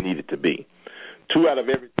business need it to be. 2 out of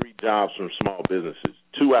every 3 jobs from small businesses,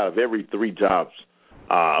 2 out of every 3 jobs,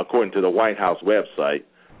 according to the White House website,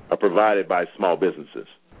 are provided by small businesses.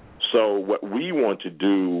 So what we want to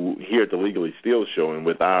do here at the Legally Steel Show and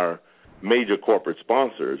with our major corporate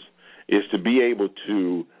sponsors is to be able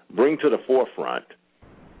to bring to the forefront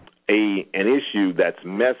an issue that's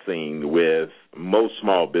messing with most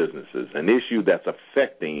small businesses, an issue that's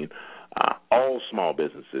affecting all small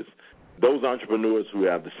businesses. Those entrepreneurs who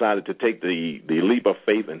have decided to take the leap of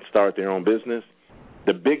faith and start their own business,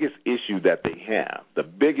 the biggest issue that they have,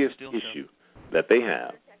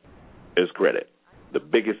 is credit. The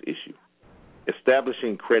biggest issue.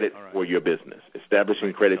 Establishing credit for your business.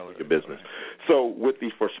 So with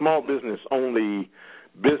the For Small Business Only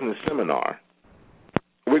business seminar,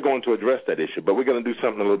 we're going to address that issue, but we're going to do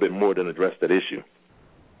something a little bit more than address that issue.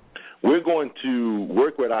 We're going to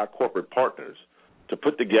work with our corporate partners to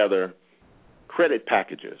put together credit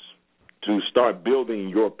packages to start building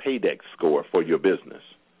your Paydex score for your business.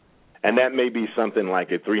 And that may be something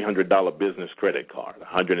like a $300 business credit card, a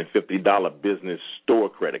 $150 business store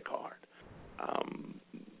credit card.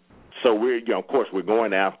 So we're, of course, we're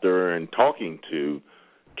going after and talking to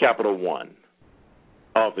Capital One,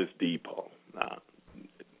 Office Depot,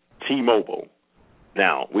 T-Mobile.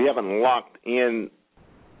 Now, we haven't locked in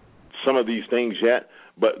some of these things yet,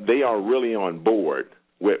 but they are really on board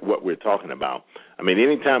with what we're talking about. I mean,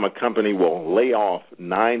 anytime a company will lay off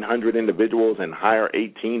 900 individuals and hire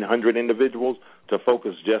 1,800 individuals to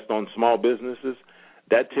focus just on small businesses,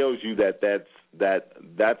 that tells you that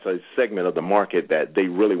that's a segment of the market that they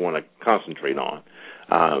really want to concentrate on.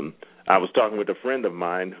 I was talking with a friend of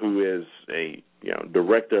mine who is a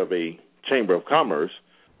director of a chamber of commerce,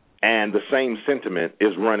 and the same sentiment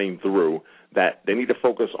is running through that they need to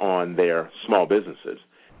focus on their small businesses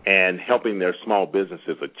and helping their small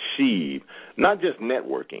businesses achieve not just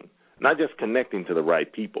networking, not just connecting to the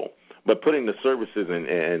right people, but putting the services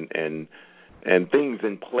and things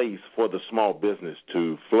in place for the small business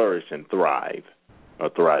to flourish and thrive, or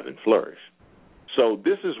thrive and flourish. So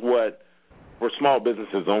this is what for small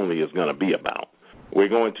businesses only is going to be about. We're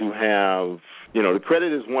going to have, the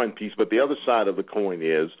credit is one piece, but the other side of the coin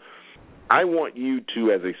is I want you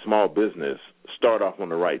to, as a small business, start off on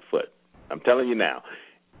the right foot. I'm telling you now,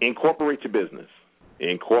 incorporate your business.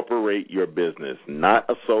 Incorporate your business, not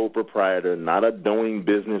a sole proprietor, not a doing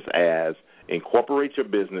business as. Incorporate your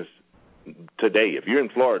business today. If you're in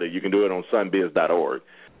Florida, you can do it on sunbiz.org.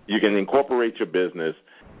 You can incorporate your business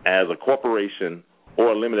as a corporation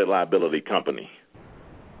or a limited liability company.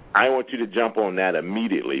 I want you to jump on that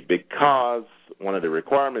immediately because one of the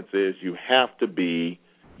requirements is you have to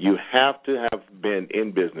have been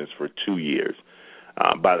in business for 2 years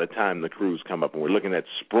by the time the crews come up. And we're looking at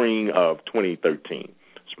spring of 2013.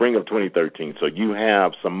 So you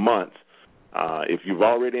have some months. If you've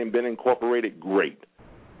already been incorporated, great.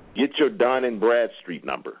 Get your Dun & Bradstreet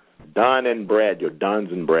number. Your Duns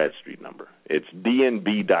 & Bradstreet number. It's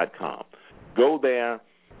dnb.com. Go there,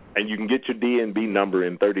 and you can get your DNB number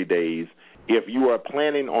in 30 days. If you are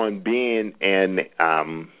planning on being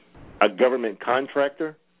a government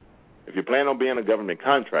contractor, you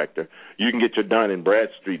can get your Dun &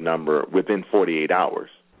 Bradstreet number within 48 hours.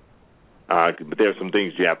 But there are some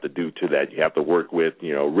things you have to do to that. You have to work with,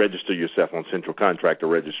 register yourself on central contractor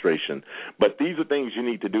registration. But these are things you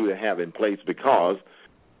need to do to have in place because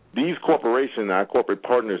these corporations, our corporate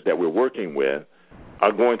partners that we're working with,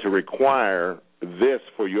 are going to require this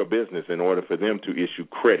for your business in order for them to issue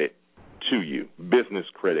credit to you, business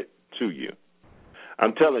credit to you.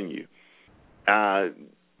 I'm telling you,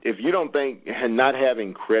 if you don't think not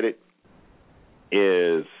having credit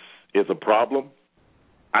is a problem,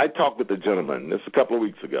 I talked with a gentleman, this a couple of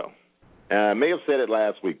weeks ago. I may have said it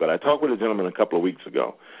last week, but I talked with a gentleman a couple of weeks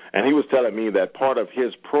ago, and he was telling me that part of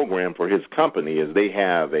his program for his company is they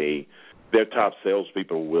have their top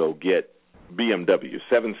salespeople will get BMW,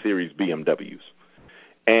 7 Series BMWs.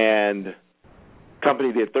 And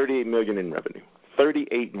company did $38 million in revenue.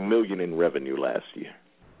 $38 million in revenue last year.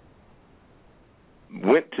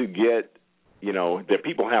 Went to get, that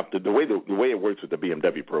people have to, the way it works with the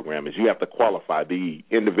BMW program is you have to qualify. The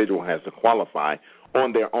individual has to qualify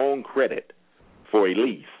on their own credit for a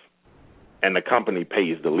lease, and the company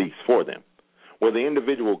pays the lease for them. Well, the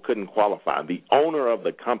individual couldn't qualify. The owner of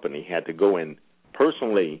the company had to go and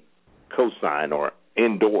personally co-sign or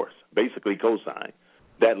endorse, basically co-sign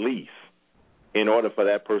that lease in order for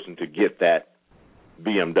that person to get that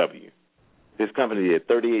BMW. His company did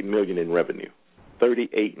 $38 million in revenue.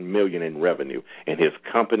 $38 million in revenue, and his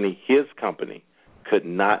company could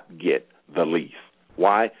not get the lease.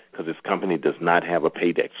 Why? Because his company does not have a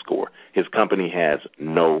paydex score. His company has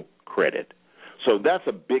no credit. So that's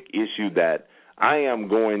a big issue that I am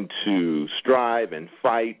going to strive and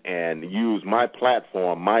fight and use my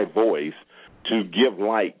platform, my voice, to give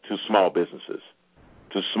light to small businesses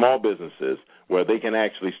where they can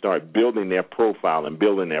actually start building their profile and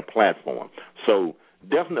building their platform. So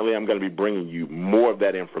definitely I'm going to be bringing you more of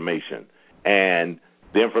that information and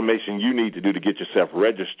the information you need to do to get yourself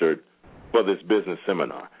registered for this business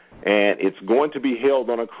seminar. And it's going to be held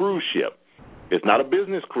on a cruise ship. It's not a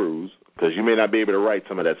business cruise because you may not be able to write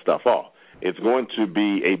some of that stuff off. It's going to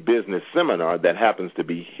be a business seminar that happens to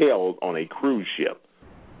be held on a cruise ship.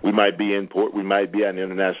 We might be in port, we might be on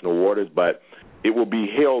international waters, but it will be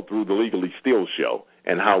held through the Legally Steel show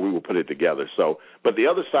and how we will put it together. So, but the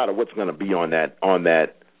other side of what's going to be on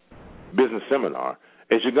that business seminar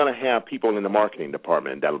is you're going to have people in the marketing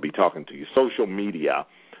department that will be talking to you, social media,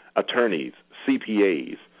 attorneys,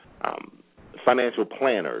 CPAs, financial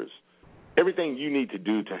planners, everything you need to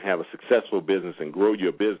do to have a successful business and grow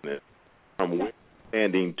your business from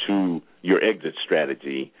standing to your exit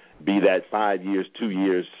strategy, be that 5 years, 2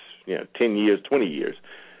 years, 10 years, 20 years,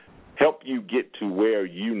 help you get to where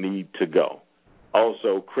you need to go.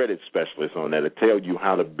 Also, credit specialists on that to tell you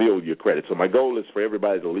how to build your credit. So my goal is for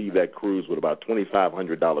everybody to leave that cruise with about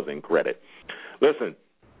 $2,500 in credit. Listen,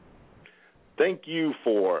 thank you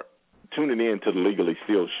for tuning in to the Legally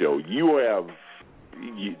Steel Show.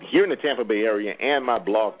 Here in the Tampa Bay area and my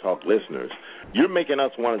Blog Talk listeners, you're making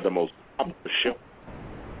us one of the most popular shows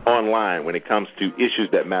online when it comes to issues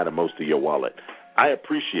that matter most to your wallet. I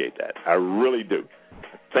appreciate that. I really do.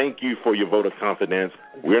 Thank you for your vote of confidence.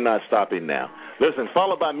 We're not stopping now. Listen,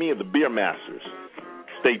 followed by me at the Beer Masters.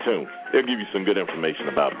 Stay tuned. They'll give you some good information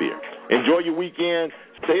about beer. Enjoy your weekend.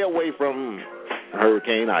 Stay away from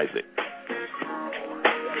Hurricane Isaac.